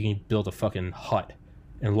Earth, you can build a fucking hut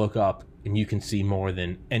and look up, and you can see more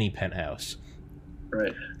than any penthouse.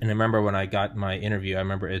 Right. And I remember when I got my interview, I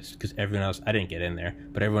remember it's because everyone else, I didn't get in there,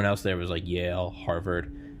 but everyone else there was like Yale,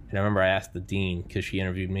 Harvard. And I remember I asked the dean, because she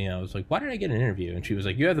interviewed me, I was like, why did I get an interview? And she was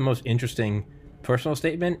like, you have the most interesting personal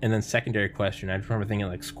statement, and then secondary question. I just remember thinking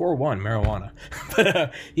like, score one, marijuana.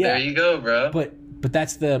 But yeah, there you go, bro. But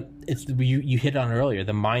that's you hit on earlier,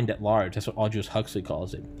 the mind at large. That's what Aldous Huxley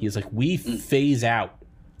calls it. He's like, we phase out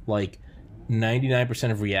like 99%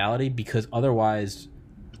 of reality because otherwise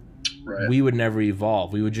we would never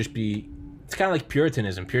evolve. We would just be. It's kind of like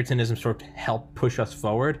Puritanism. Puritanism sort of helped push us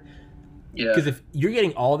forward. Yeah. Because if you're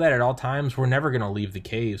getting all that at all times, we're never going to leave the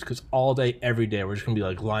caves, because all day, every day, we're just going to be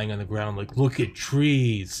like lying on the ground, like, look at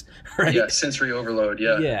trees, right? Yeah, sensory overload,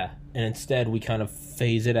 yeah. Yeah, and instead we kind of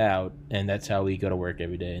phase it out, and that's how we go to work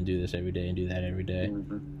every day and do this every day and do that every day.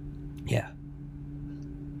 Mm-hmm. Yeah.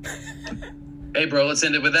 Hey, bro, let's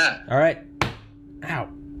end it with that. All right. Ow.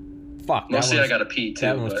 Fuck. Mostly I got to pee, too.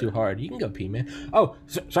 That one was too hard. You can go pee, man. Oh,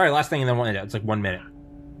 sorry, last thing, and then it's like 1 minute.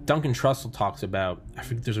 Duncan Trussell talks about, I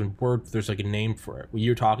think there's like a name for it.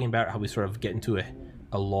 You're talking about how we sort of get into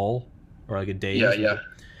a lull or like a daze. Yeah.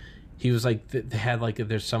 He was like, they had like,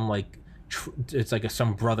 there's some like, it's like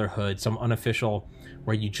some brotherhood, some unofficial,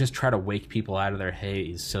 where you just try to wake people out of their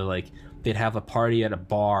haze. So like, they'd have a party at a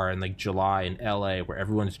bar in like July in LA where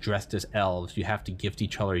everyone's dressed as elves. You have to gift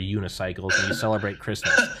each other unicycles and you celebrate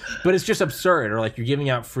Christmas. But it's just absurd. Or like, you're giving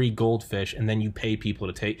out free goldfish and then you pay people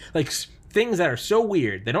to take, like, things that are so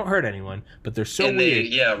weird. They don't hurt anyone, but they're so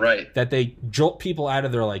weird. That they jolt people out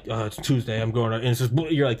of their like, oh, it's Tuesday, I'm going to, and it's just,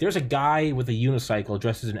 you're like, there's a guy with a unicycle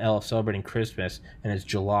dressed as an elf celebrating Christmas, and it's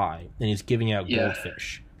July, and he's giving out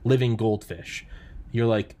goldfish, living goldfish. You're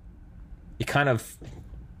like, it kind of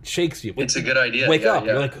shakes you. It's a good idea. Wake up.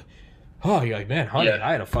 You're like, oh, you're like, man, honey,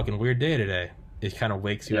 I had a fucking weird day today. It kind of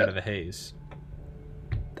wakes you out of the haze.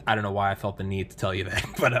 I don't know why I felt the need to tell you that,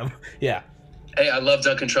 but yeah. Hey, I love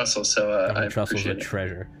Duncan Trussell, so Duncan Trussell's a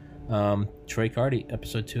treasure. Trey Carney,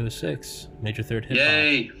 episode 206, Major Third Hip Hop.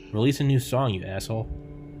 Yay! Release a new song, you asshole.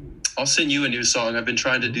 I'll send you a new song. I've been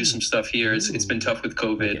trying to do some stuff here. It's been tough with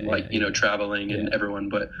COVID, traveling and everyone,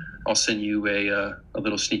 but I'll send you a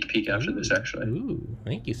little sneak peek after this, actually. Ooh,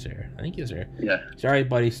 thank you, sir. Yeah. All right,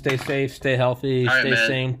 buddy. Stay safe, stay healthy, stay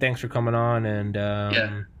sane. Thanks for coming on. And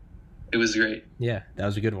yeah, it was great. Yeah, that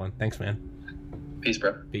was a good one. Thanks, man. Peace,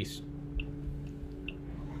 bro. Peace.